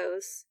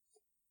tacos?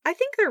 I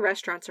think their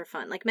restaurants are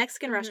fun. Like,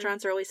 Mexican Mhm.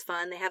 restaurants are always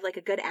fun. They have, like,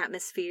 a good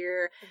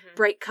atmosphere, Mhm.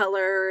 bright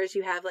colors.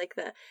 You have, like,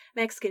 the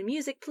Mexican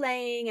music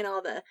playing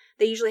and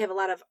they usually have a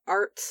lot of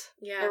art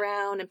Yeah.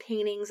 around and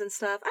paintings and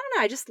stuff. I don't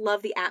know. I just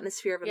love the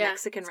atmosphere of a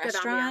Mexican it's good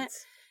restaurant.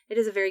 ambiance. It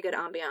is a very good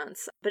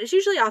ambiance, but it's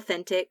usually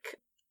authentic.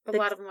 A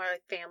lot of them are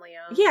like family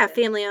owned. Yeah, and-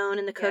 family owned,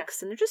 and the Yeah.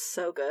 cooks, and they're just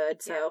so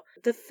good. So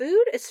the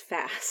food is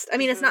fast. I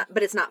mean, it's Mhm. not,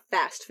 but it's not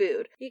fast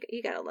food.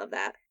 You gotta love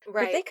that.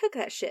 Right. But they cook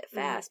that shit Mhm.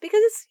 fast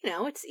because it's,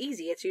 it's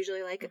easy. It's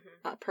usually like Mhm.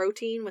 a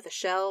protein with a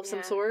shell of some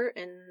Yeah. sort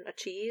and a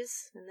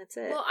cheese, and that's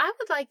it. Well, I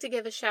would like to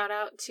give a shout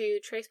out to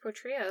Tres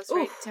Portrios.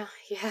 Right?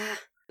 Yeah.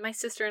 My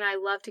sister and I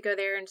love to go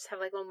there and just have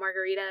like little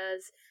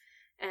margaritas.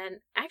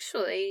 And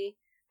actually,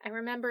 I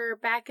remember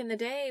back in the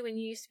day when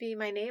you used to be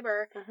my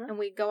neighbor Uh-huh. and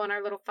we'd go on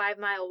our little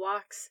 5-mile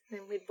walks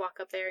and we'd walk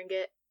up there and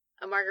get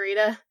a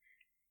margarita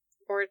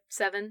or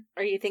 7.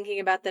 Are you thinking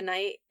about the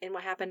night and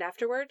what happened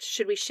afterwards?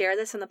 Should we share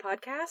this on the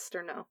podcast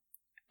or no?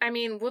 I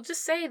mean, we'll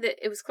just say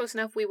that it was close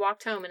enough we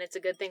walked home and it's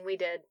a good thing we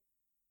did.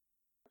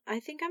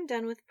 I think I'm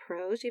done with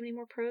pros. Do you have any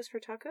more pros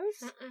for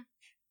tacos? Mm-mm.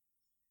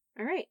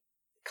 All right.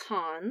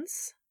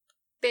 Cons.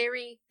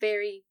 Very,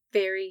 very,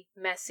 very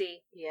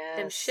messy. Yes.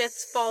 Them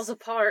shits falls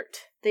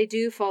apart. They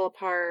do fall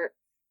apart.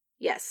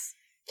 Yes.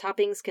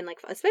 Toppings can,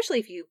 especially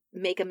if you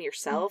make them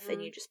yourself and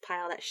Mhm. you just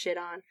pile that shit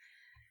on.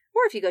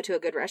 Or if you go to a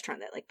good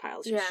restaurant that,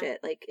 piles your Yeah. shit.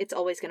 It's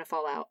always going to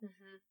fall out.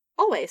 Mm-hmm.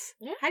 Always.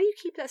 Yeah. How do you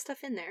keep that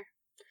stuff in there?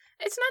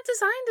 It's not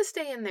designed to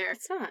stay in there.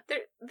 It's not.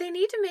 They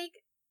need to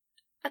make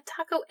a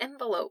taco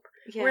envelope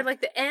Yeah. where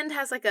the end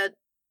has a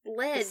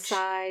ledge, the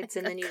sides,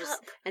 like and then a you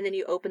cup. and then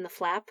you open the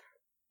flap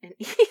and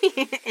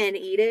and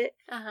eat it.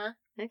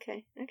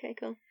 Okay. Okay,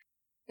 cool.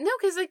 No,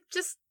 because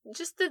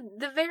just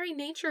the very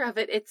nature of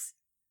it. It's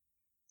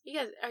you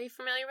guys. Are you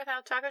familiar with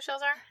how taco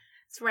shells are?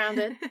 It's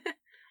rounded.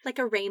 Like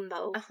a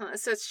rainbow.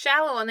 So it's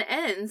shallow on the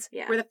ends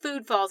Yeah. where the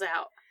food falls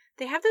out.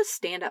 They have those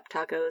stand-up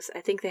tacos. I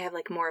think they have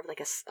more of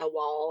a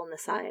wall on the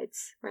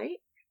sides,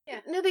 right?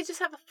 Yeah. No, they just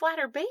have a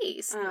flatter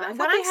base. I What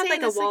thought they I'm had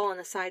saying a is, wall on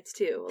the sides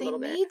too, a they little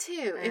bit. need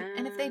to,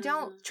 and if they Ah.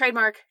 don't,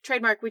 trademark.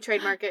 We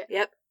trademark it.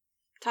 Yep.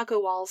 Taco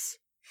walls.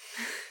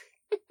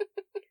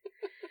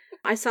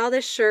 I saw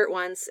this shirt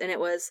once and it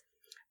was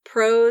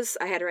pros.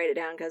 I had to write it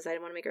down because I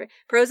didn't want to make it right.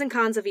 Pros and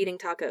cons of eating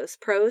tacos.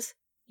 Pros,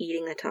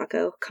 eating the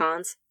taco.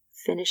 Cons,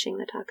 finishing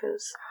the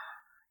tacos.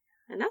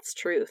 And that's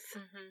truth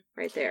Mm-hmm.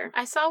 right there.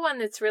 I saw one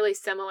that's really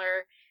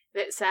similar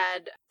that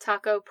said,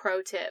 taco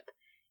pro tip.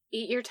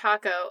 Eat your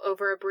taco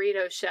over a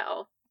burrito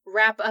shell.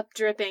 Wrap up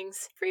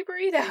drippings. Free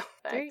burrito.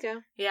 There you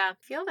go. Yeah,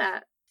 feel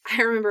that.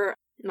 I remember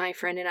my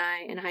friend and I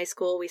in high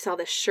school, we saw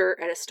this shirt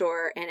at a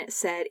store and it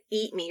said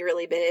 "Eat Me"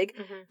 really big,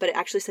 Mm-hmm. but it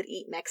actually said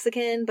 "Eat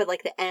Mexican," but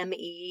the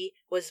M-E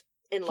was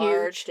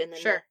enlarged and then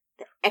Sure.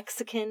 the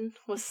Mexican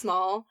was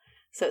small.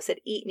 So it said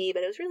 "Eat Me,"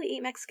 but it was really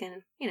 "Eat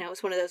Mexican." It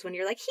was one of those when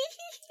you're like, hee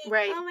hee hee.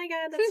 Right. Oh my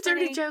god, that's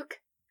Dirty funny. joke.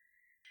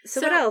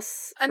 So what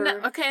else?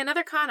 Okay,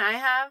 another con I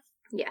have.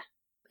 Yeah.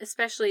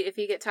 Especially if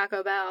you get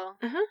Taco Bell,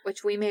 Uh-huh.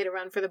 which we made a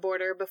run for the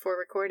border before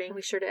recording.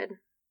 We sure did.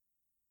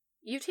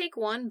 You take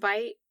one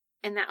bite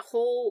and that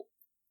whole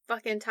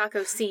fucking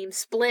taco seam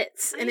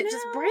splits and I it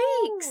just know.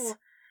 breaks.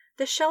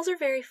 The shells are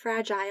very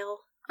fragile.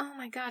 Oh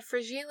my god,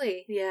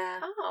 fragile. Yeah.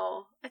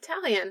 Oh,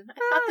 Italian.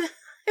 I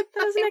thought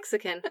That was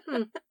Mexican.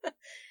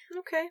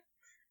 Okay.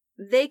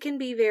 They can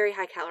be very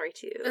high calorie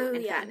too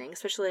and yeah. fattening,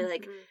 especially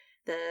Mhm.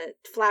 the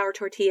flour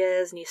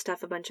tortillas and you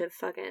stuff a bunch of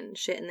fucking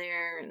shit in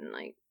there and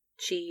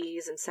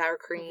cheese and sour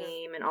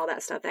cream and all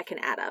that stuff that can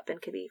add up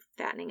and could be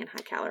fattening and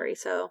high calorie.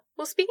 So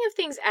Well, speaking of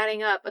things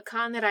adding up, a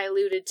con that I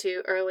alluded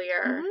to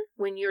earlier Mhm.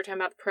 when you were talking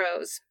about the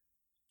pros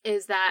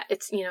is that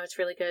it's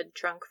really good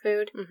drunk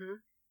food.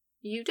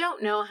 You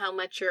don't know how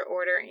much you're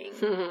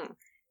ordering.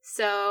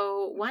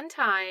 So one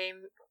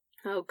time,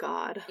 Oh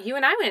God. you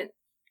and I went,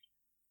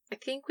 I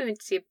think we went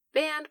to see a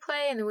band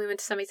play, and then we went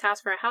to somebody's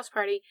house for a house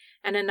party,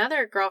 and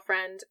another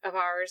girlfriend of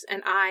ours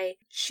and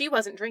she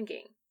wasn't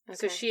drinking.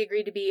 So Okay. she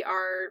agreed to be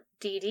our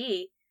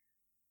DD,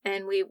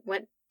 and we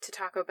went to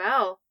Taco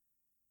Bell,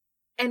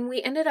 and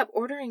we ended up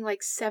ordering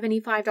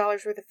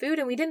 $75 worth of food,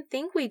 and we didn't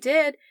think we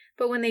did,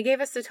 but when they gave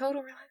us the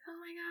total, we're like, oh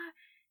my god.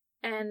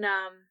 And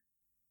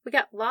we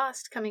got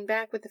lost coming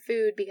back with the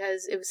food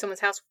because it was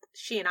someone's house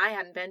she and I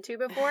hadn't been to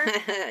before,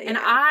 and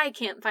I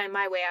can't find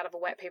my way out of a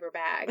wet paper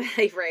bag.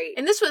 right.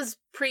 And this was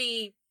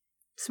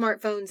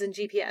pre-smartphones and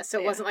GPS, so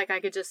it Yeah. wasn't like I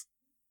could just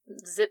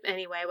zip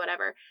anyway,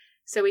 whatever.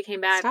 So we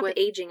came back Stop with...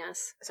 aging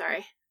us.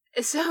 Sorry.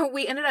 So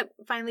we ended up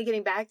finally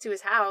getting back to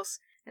his house,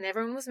 and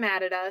everyone was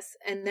mad at us,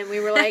 and then we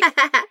were like,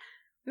 mad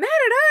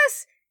at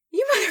us?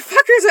 You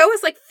motherfuckers owe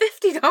us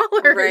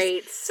 $50.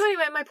 Right. So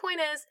anyway, my point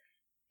is,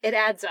 it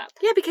adds up.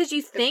 Yeah, because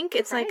you think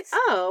it's price.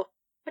 oh,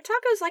 a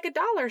taco's $1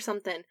 or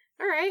something.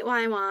 All right, well,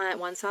 I want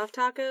 1 soft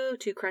taco,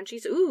 2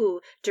 crunchies.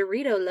 Ooh,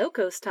 Dorito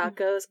Locos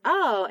tacos.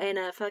 Oh, and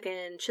a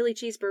fucking chili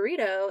cheese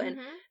burrito. And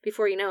Mhm.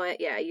 before you know it,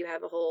 you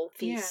have a whole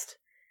feast.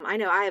 I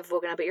know I have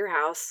woken up at your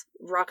house,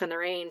 rocking the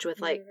range with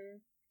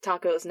Mhm.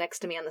 tacos next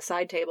to me on the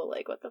side table.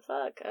 Like, what the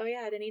fuck? Oh,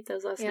 yeah, I didn't eat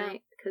those last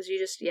night. Because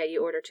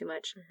you order too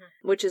much.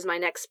 Mm-hmm. Which is my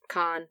next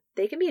con.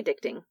 They can be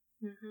addicting.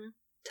 Mm-hmm.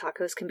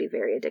 Tacos can be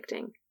very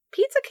addicting.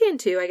 Pizza can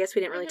too. I guess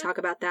we didn't really talk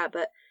about that,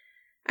 but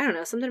I don't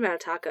know. Something about a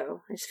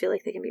taco. I just feel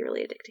like they can be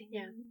really addicting.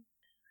 Yeah.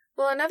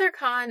 Well, another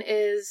con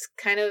is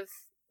kind of,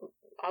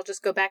 I'll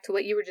just go back to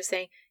what you were just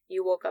saying.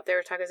 You woke up, there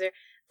were tacos there.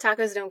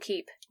 Tacos don't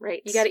keep.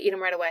 Right. You got to eat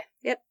them right away.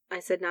 Yep. I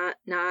said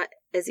not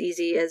as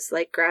easy as,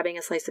 like, grabbing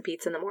a slice of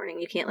pizza in the morning.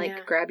 You can't,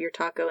 like, grab your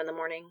taco in the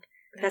morning.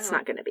 That's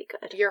not going to be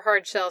good. Your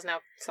hard shell's now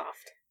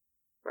soft.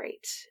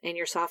 Right. And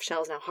your soft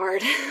shell's now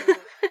hard.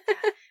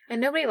 And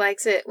nobody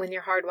likes it when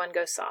your hard one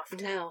goes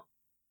soft. No.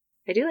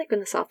 I do like when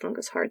the soft one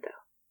goes hard,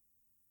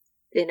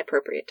 though. In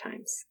appropriate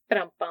times.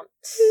 Ba-dum-bum.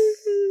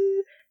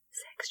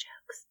 Sex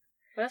jokes.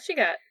 What else you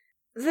got?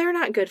 They're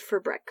not good for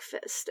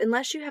breakfast.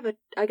 Unless you have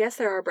I guess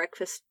there are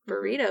breakfast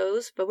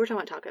burritos, but we're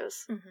talking about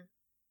tacos. Mm-hmm.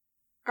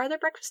 Are there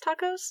breakfast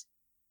tacos?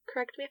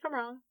 Correct me if I'm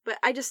wrong. But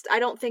I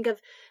don't think of,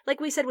 like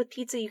we said with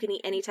pizza, you can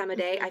eat any time of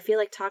day. I feel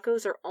like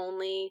tacos are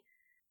only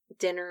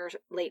dinner,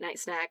 late night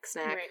snack,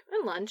 right.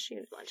 And lunch. You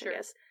have lunch, sure. I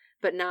guess.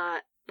 But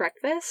not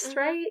breakfast,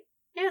 right?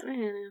 Yeah.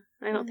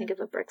 I don't think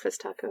of a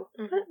breakfast taco.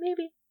 But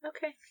maybe.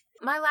 Okay.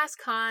 My last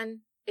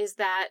con is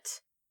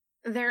that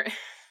they're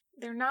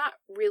not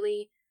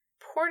really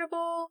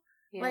portable.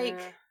 Yeah.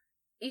 Like,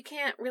 you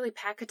can't really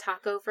pack a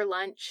taco for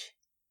lunch.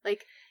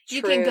 Like,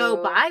 you can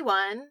go buy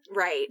one.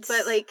 Right.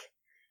 But, like,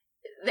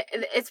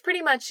 it's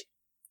pretty much,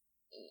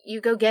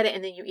 you go get it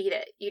and then you eat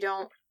it. You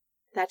don't.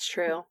 That's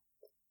true.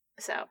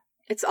 So.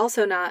 It's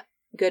also not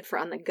good for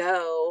on the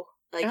go.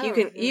 Like,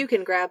 you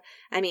can grab,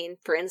 I mean,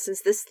 for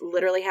instance, this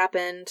literally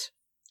happened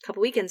a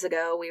couple weekends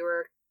ago. We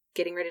were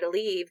getting ready to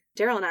leave,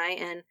 Daryl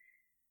and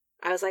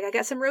I was like, I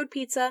got some road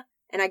pizza,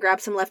 and I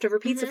grabbed some leftover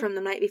pizza from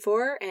the night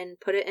before and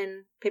put it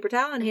in paper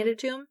towel and handed it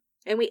to him,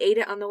 and we ate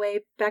it on the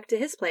way back to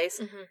his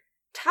place.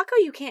 Taco,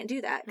 you can't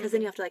do that, because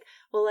then you have to, like,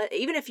 well,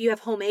 even if you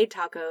have homemade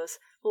tacos,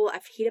 well, I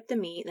have to heat up the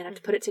meat, and then I have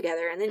to put it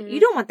together, and then you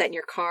don't want that in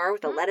your car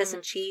with the lettuce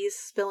and cheese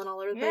spilling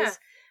all over the place.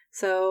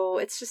 So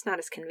it's just not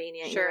as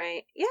convenient,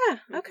 right? Yeah,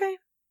 okay.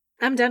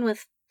 I'm done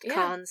with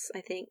cons,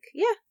 I think.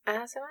 Yeah.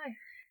 As am I.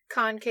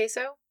 Con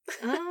queso.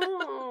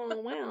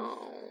 Oh,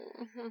 well.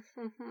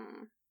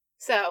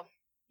 So.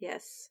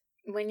 Yes.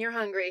 When you're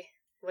hungry,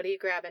 what are you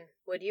grabbing?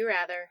 Would you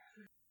rather?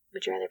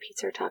 Would you rather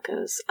pizza or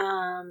tacos?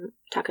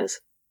 Tacos.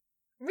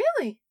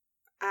 Really?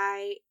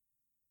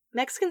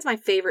 Mexican's my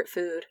favorite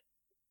food.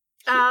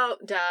 Oh,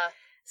 duh.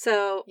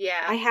 So,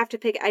 I have to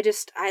pick,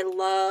 I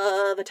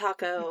love a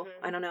taco.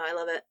 I don't know, I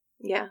love it.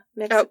 Yeah.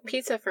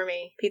 Pizza for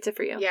me. Pizza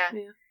for you. Yeah.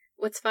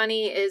 What's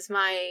funny is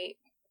my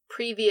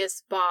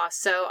previous boss,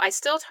 so I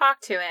still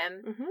talk to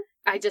him.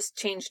 I just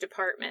changed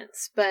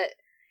departments, but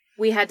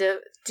we had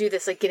to do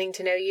this, like, getting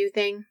to know you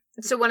thing.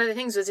 So one of the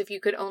things was, if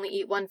you could only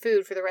eat one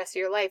food for the rest of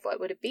your life, what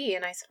would it be?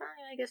 And I said,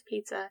 I guess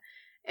pizza.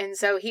 And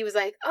so he was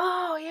like,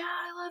 oh, yeah,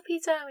 I love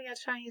pizza. And we got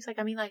to try. He's like,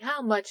 I mean, like,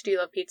 how much do you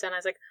love pizza? And I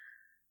was like,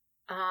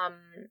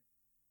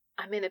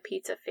 I'm in a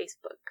pizza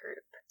Facebook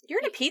group. You're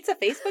in a pizza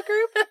Facebook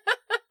group?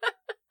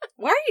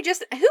 Why are you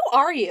who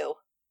are you?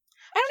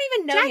 I don't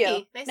even know Jackie,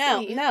 you. Nice to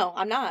meet you. No,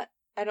 I'm not.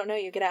 I don't know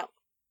you. Get out.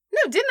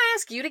 No, didn't I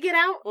ask you to get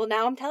out? Well,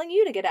 now I'm telling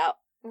you to get out.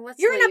 Well,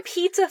 You're in a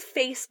pizza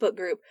Facebook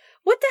group.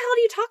 What the hell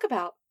do you talk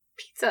about?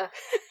 Pizza.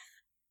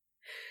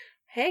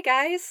 Hey,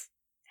 guys.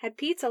 Had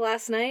pizza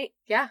last night.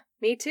 Yeah.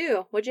 Me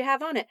too. What'd you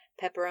have on it?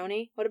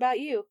 Pepperoni. What about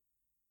you?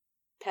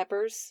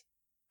 Peppers.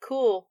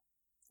 Cool.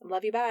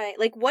 Love you, bye.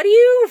 Like, what do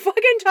you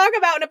fucking talk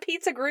about in a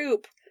pizza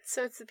group?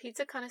 So it's the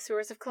Pizza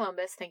Connoisseurs of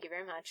Columbus. Thank you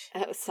very much.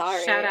 Oh,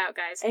 sorry. Shout out,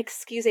 guys.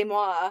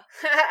 Excusez-moi.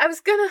 I was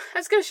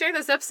gonna share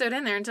this episode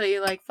in there until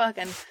you, like,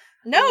 fucking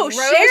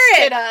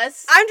share it.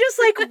 Us. I'm just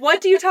like,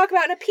 what do you talk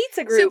about in a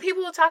pizza group? So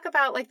people will talk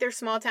about, like, their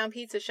small town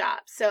pizza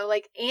shops. So,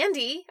 like,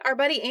 Andy, our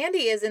buddy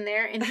Andy, is in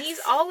there, and he's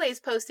always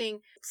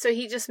posting. So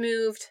he just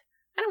moved.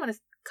 I don't want to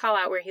call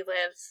out where he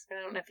lives. I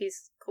don't know if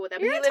he's cool with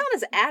that. You're not telling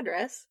his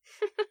address.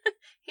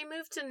 He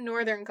moved to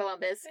northern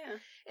Columbus. Yeah.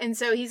 And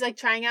so he's, like,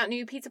 trying out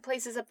new pizza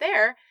places up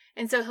there.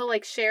 And so he'll,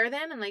 like, share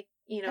them, and, like,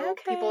 you know,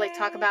 people, like,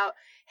 talk about,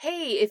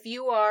 hey, if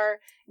you are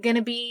going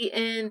to be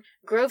in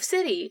Grove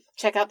City,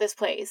 check out this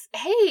place.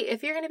 Hey,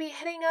 if you're going to be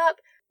heading up,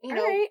 you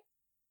know,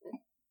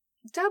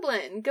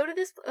 Dublin, go to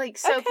this, like,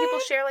 so people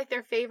share, like,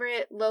 their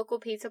favorite local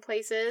pizza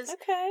places.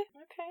 Okay.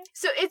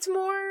 So it's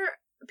more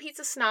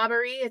pizza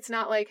snobbery. It's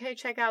not like, hey,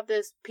 check out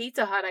this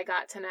Pizza Hut I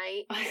got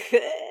tonight.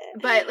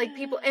 But, like,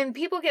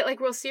 people get, like,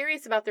 real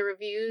serious about the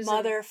reviews.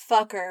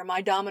 Motherfucker,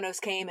 my Domino's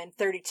came in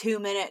 32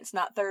 minutes,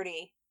 not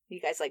 30. You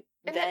guys, like,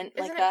 vent like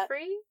that? Isn't it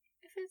free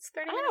if it's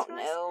 30 minutes?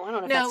 I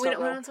don't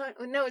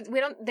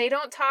know. They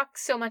don't talk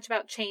so much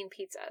about chain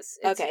pizzas.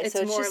 It's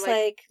more just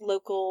like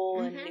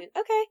local and new.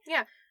 Okay.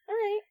 Yeah. All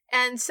right.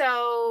 And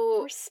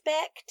so,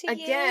 respect to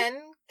you.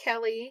 Again,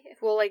 Kelly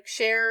will, like,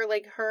 share,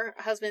 like, her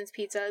husband's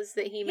pizzas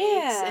that he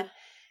makes. And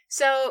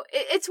so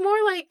it's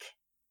more like,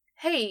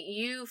 hey,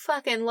 you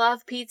fucking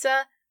love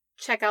pizza?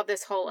 Check out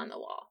this hole in the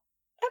wall.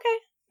 Okay.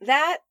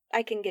 That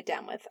I can get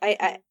down with.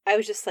 I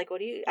was just like, what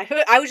do you...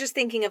 I was just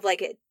thinking of,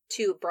 like, it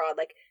too broad,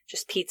 like,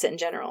 just pizza in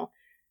general.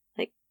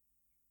 Like,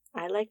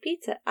 I like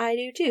pizza. I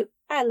do, too.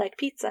 I like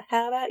pizza.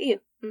 How about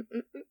you?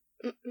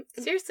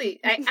 Seriously,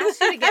 I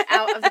asked you to get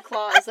out of the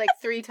clause, like,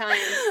 3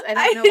 times.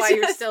 I don't know why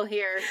you're still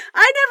here.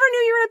 I never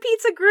knew you were in a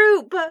pizza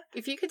group.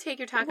 If you could take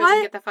your tacos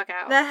and get the fuck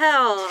out. The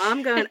hell?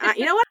 I'm going...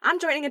 you know what? I'm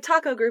joining a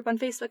taco group on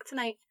Facebook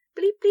tonight.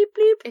 Bleep, bleep,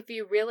 bleep. If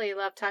you really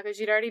love tacos,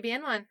 you'd already be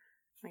in one.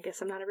 I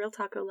guess I'm not a real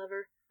taco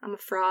lover. I'm a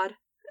fraud.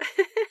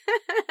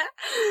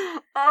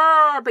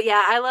 But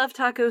yeah, I love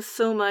tacos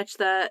so much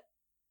that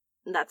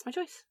that's my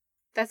choice.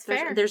 That's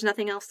fair. There's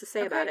nothing else to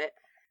say about it.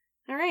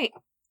 All right.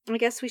 I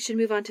guess we should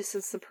move on to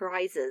some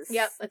surprises.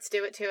 Yep, let's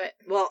do it to it.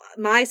 Well,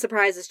 my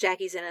surprise is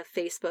Jackie's in a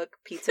Facebook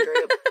pizza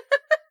group.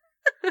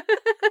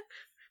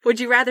 Would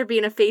you rather be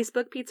in a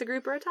Facebook pizza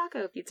group or a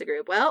taco pizza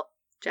group? Well,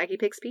 Jackie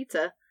picks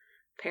pizza,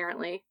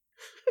 apparently.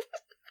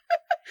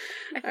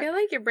 I feel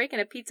like you're breaking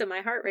a piece of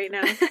my heart right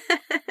now.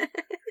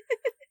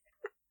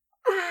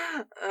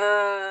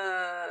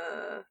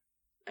 All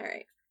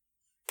right.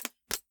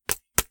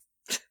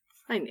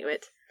 I knew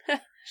it.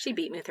 She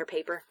beat me with her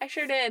paper. I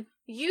sure did.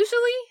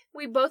 Usually,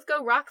 we both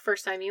go rock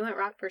first time. You went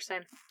rock first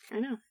time. I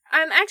know.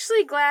 I'm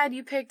actually glad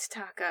you picked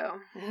taco.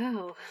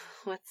 Oh,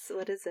 what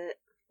is it?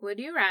 Would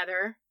you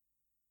rather,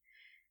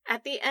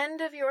 at the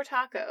end of your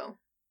taco,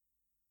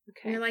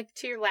 okay, you're like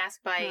to your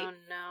last bite. Oh,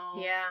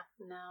 no. Yeah.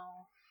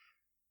 No.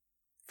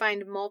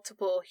 Find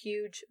multiple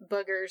huge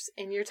boogers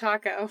in your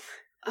taco.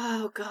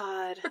 Oh,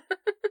 God.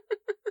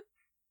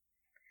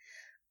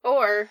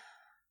 Or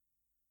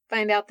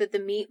find out that the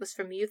meat was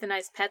from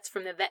euthanized pets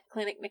from the vet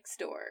clinic next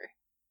door.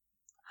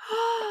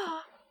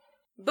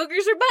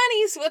 Boogers or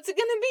bunnies? What's it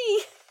gonna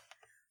be?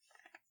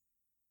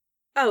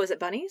 Oh, is it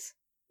bunnies?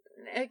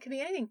 It could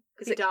be anything.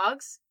 Could Is be it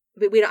dogs.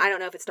 But I don't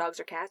know if it's dogs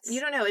or cats. You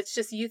don't know. It's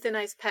just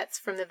euthanized pets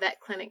from the vet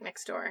clinic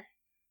next door.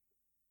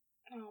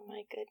 Oh,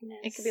 my goodness.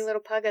 It could be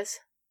little puggas.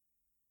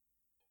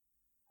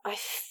 I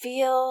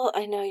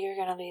know you're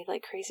gonna be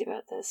like crazy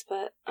about this,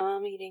 but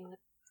I'm eating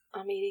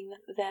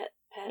the vet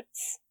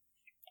pets.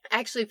 I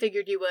actually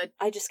figured you would.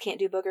 I just can't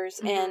do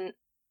boogers, and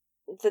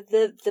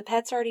the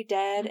pet's already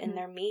dead, and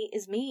their meat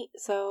is meat,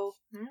 so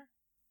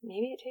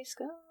maybe it tastes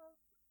good.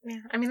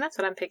 Yeah, I mean that's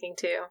what I'm picking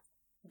too.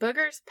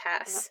 Boogers, I'm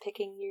pass. not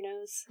picking your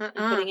nose and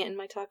putting it in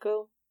my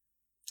taco.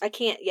 I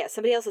can't. Yeah,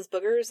 somebody else's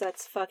boogers.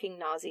 That's fucking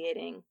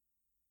nauseating.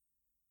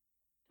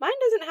 Mine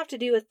doesn't have to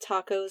do with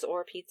tacos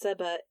or pizza,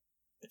 but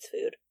it's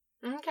food.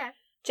 Okay.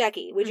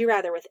 Jackie, would you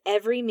rather with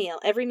every meal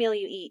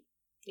you eat,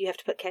 you have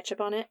to put ketchup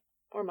on it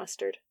or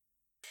mustard?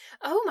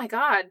 Oh my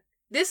god.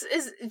 This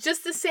is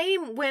just the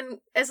same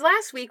as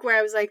last week where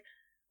I was like,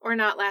 or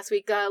not last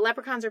week,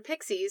 leprechauns or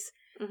pixies,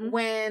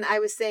 when I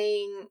was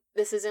saying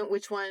this isn't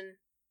which one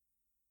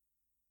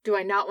do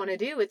I not want to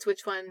do, it's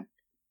which one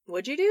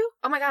would you do?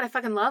 Oh my god, I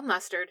fucking love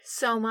mustard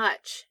so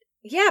much.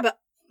 Yeah, but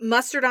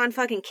mustard on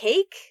fucking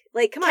cake?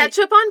 Like, come on.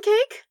 Ketchup on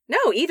cake?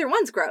 No, either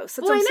one's gross.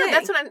 That's well, what I'm I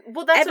know. saying.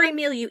 That's every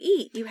meal you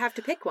eat, you have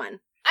to pick one.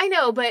 I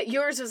know, but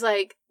yours was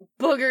like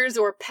boogers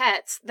or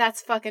pets.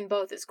 That's fucking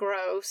both is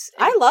gross.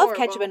 I love horrible.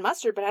 ketchup and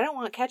mustard, but I don't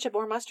want ketchup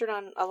or mustard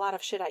on a lot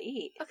of shit I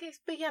eat. Okay,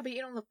 but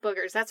you don't love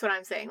boogers. That's what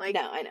I'm saying. Like,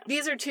 no, I know.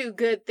 These are two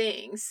good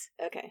things.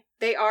 Okay.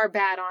 They are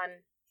bad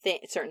on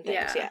certain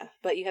things, yeah.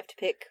 But you have to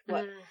pick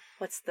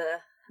what's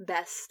the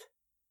best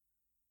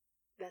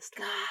God.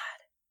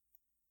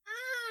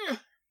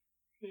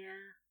 Yeah.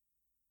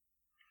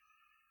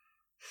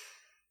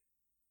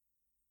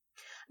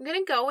 I'm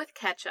gonna go with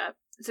ketchup.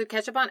 So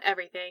ketchup on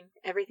everything.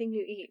 Everything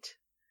you eat.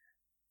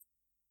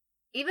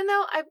 Even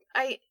though I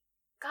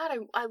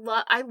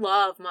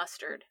love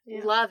mustard.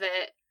 Yeah. Love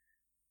it.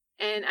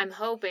 And I'm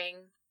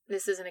hoping,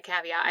 this isn't a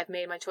caveat, I've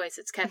made my choice,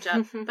 it's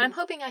ketchup, but I'm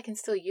hoping I can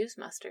still use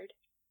mustard.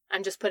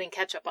 I'm just putting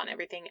ketchup on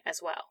everything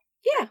as well.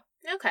 Yeah.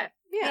 Okay.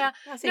 Yeah.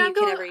 I'm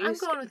going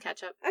with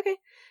ketchup. Okay.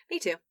 Me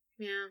too.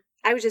 Yeah.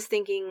 I was just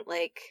thinking,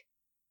 like,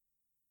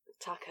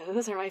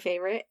 tacos are my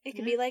favorite. It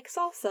could be like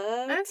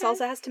salsa. Okay.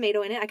 Salsa has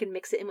tomato in it. I could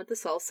mix it in with the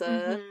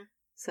salsa.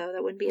 So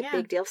that wouldn't be a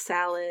big deal.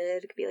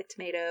 Salad. It could be like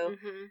tomato.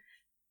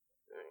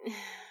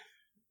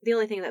 The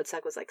only thing that would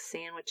suck was like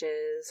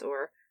sandwiches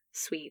or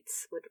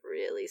sweets would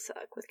really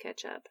suck with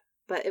ketchup.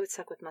 But it would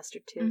suck with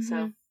mustard too. So,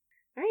 all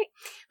right.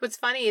 What's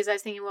funny is I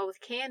was thinking, well,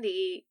 with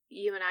candy,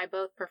 you and I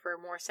both prefer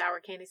more sour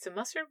candy. So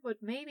mustard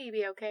would maybe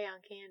be okay on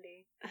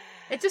candy.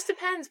 It just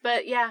depends.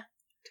 But yeah.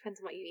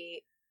 Depends on what you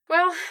eat.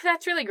 Well,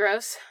 that's really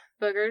gross.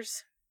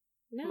 Boogers.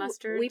 No,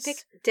 mustards. We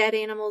picked dead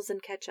animals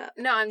and ketchup.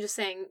 No, I'm just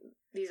saying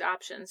these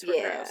options were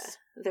gross.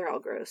 They're all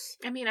gross.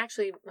 I mean,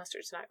 actually,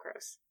 mustard's not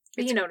gross.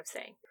 But you know what I'm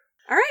saying.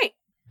 All right.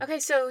 Okay,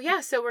 so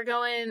we're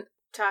going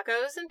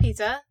tacos and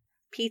pizza.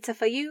 Pizza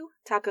for you,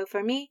 taco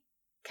for me.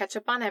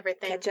 Ketchup on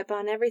everything. Ketchup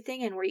on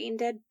everything, and we're eating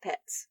dead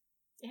pets.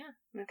 Yeah.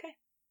 Okay.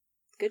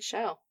 Good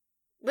show.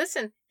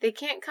 Listen, they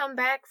can't come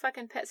back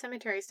fucking Pet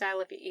Cemetery style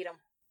if you eat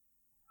them.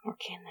 Or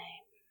can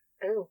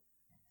they? Oh.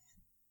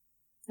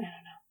 I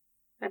don't know.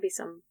 That'd be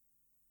some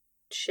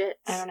shit.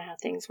 I don't know how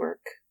things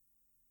work.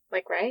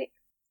 Like, right?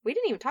 We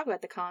didn't even talk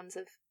about the cons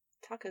of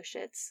taco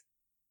shits.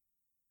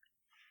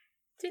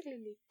 Yeah.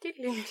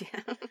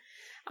 Okay.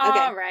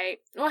 All right.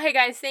 Well, hey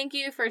guys, thank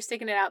you for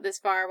sticking it out this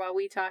far while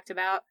we talked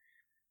about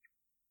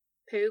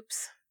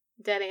poops,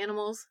 dead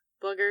animals,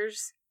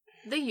 boogers,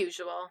 the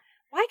usual.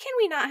 Why can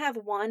we not have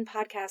one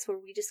podcast where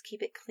we just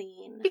keep it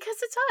clean?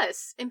 Because it's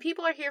us, and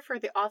people are here for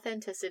the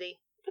authenticity.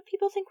 But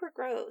people think we're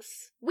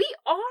gross. We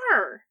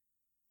are.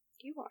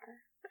 You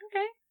are.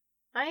 Okay.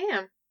 I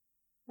am.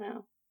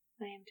 No,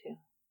 I am too.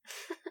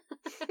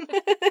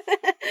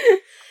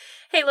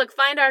 Hey, look,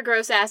 find our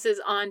gross asses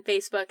on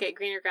Facebook at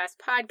Greener Grass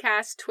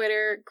Podcast,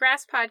 Twitter,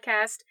 Grass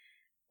Podcast,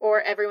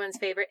 or everyone's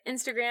favorite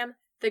Instagram,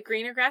 The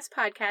Greener Grass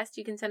Podcast.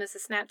 You can send us a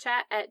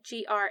Snapchat at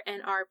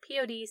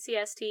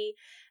GRNRPODCST.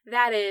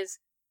 That is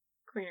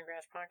Greener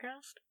Grass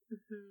Podcast.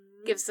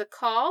 Mm-hmm. Give us a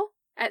call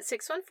at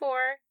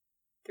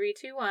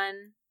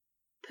 614-321.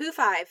 Poo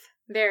 5.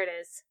 There it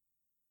is.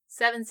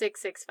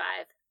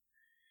 7665.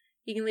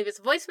 You can leave us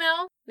a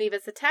voicemail, leave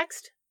us a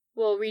text.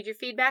 We'll read your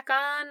feedback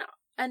on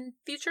a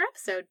future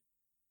episode.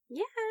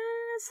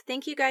 Yes.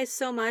 Thank you guys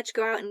so much.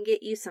 Go out and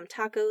get you some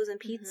tacos and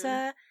pizza.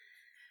 Mm-hmm.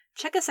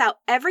 Check us out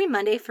every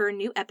Monday for a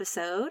new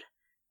episode.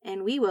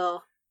 And we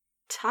will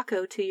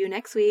taco to you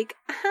next week.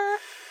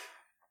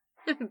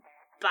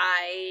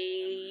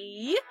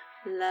 Bye.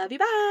 Love you.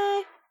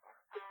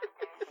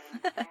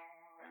 Bye.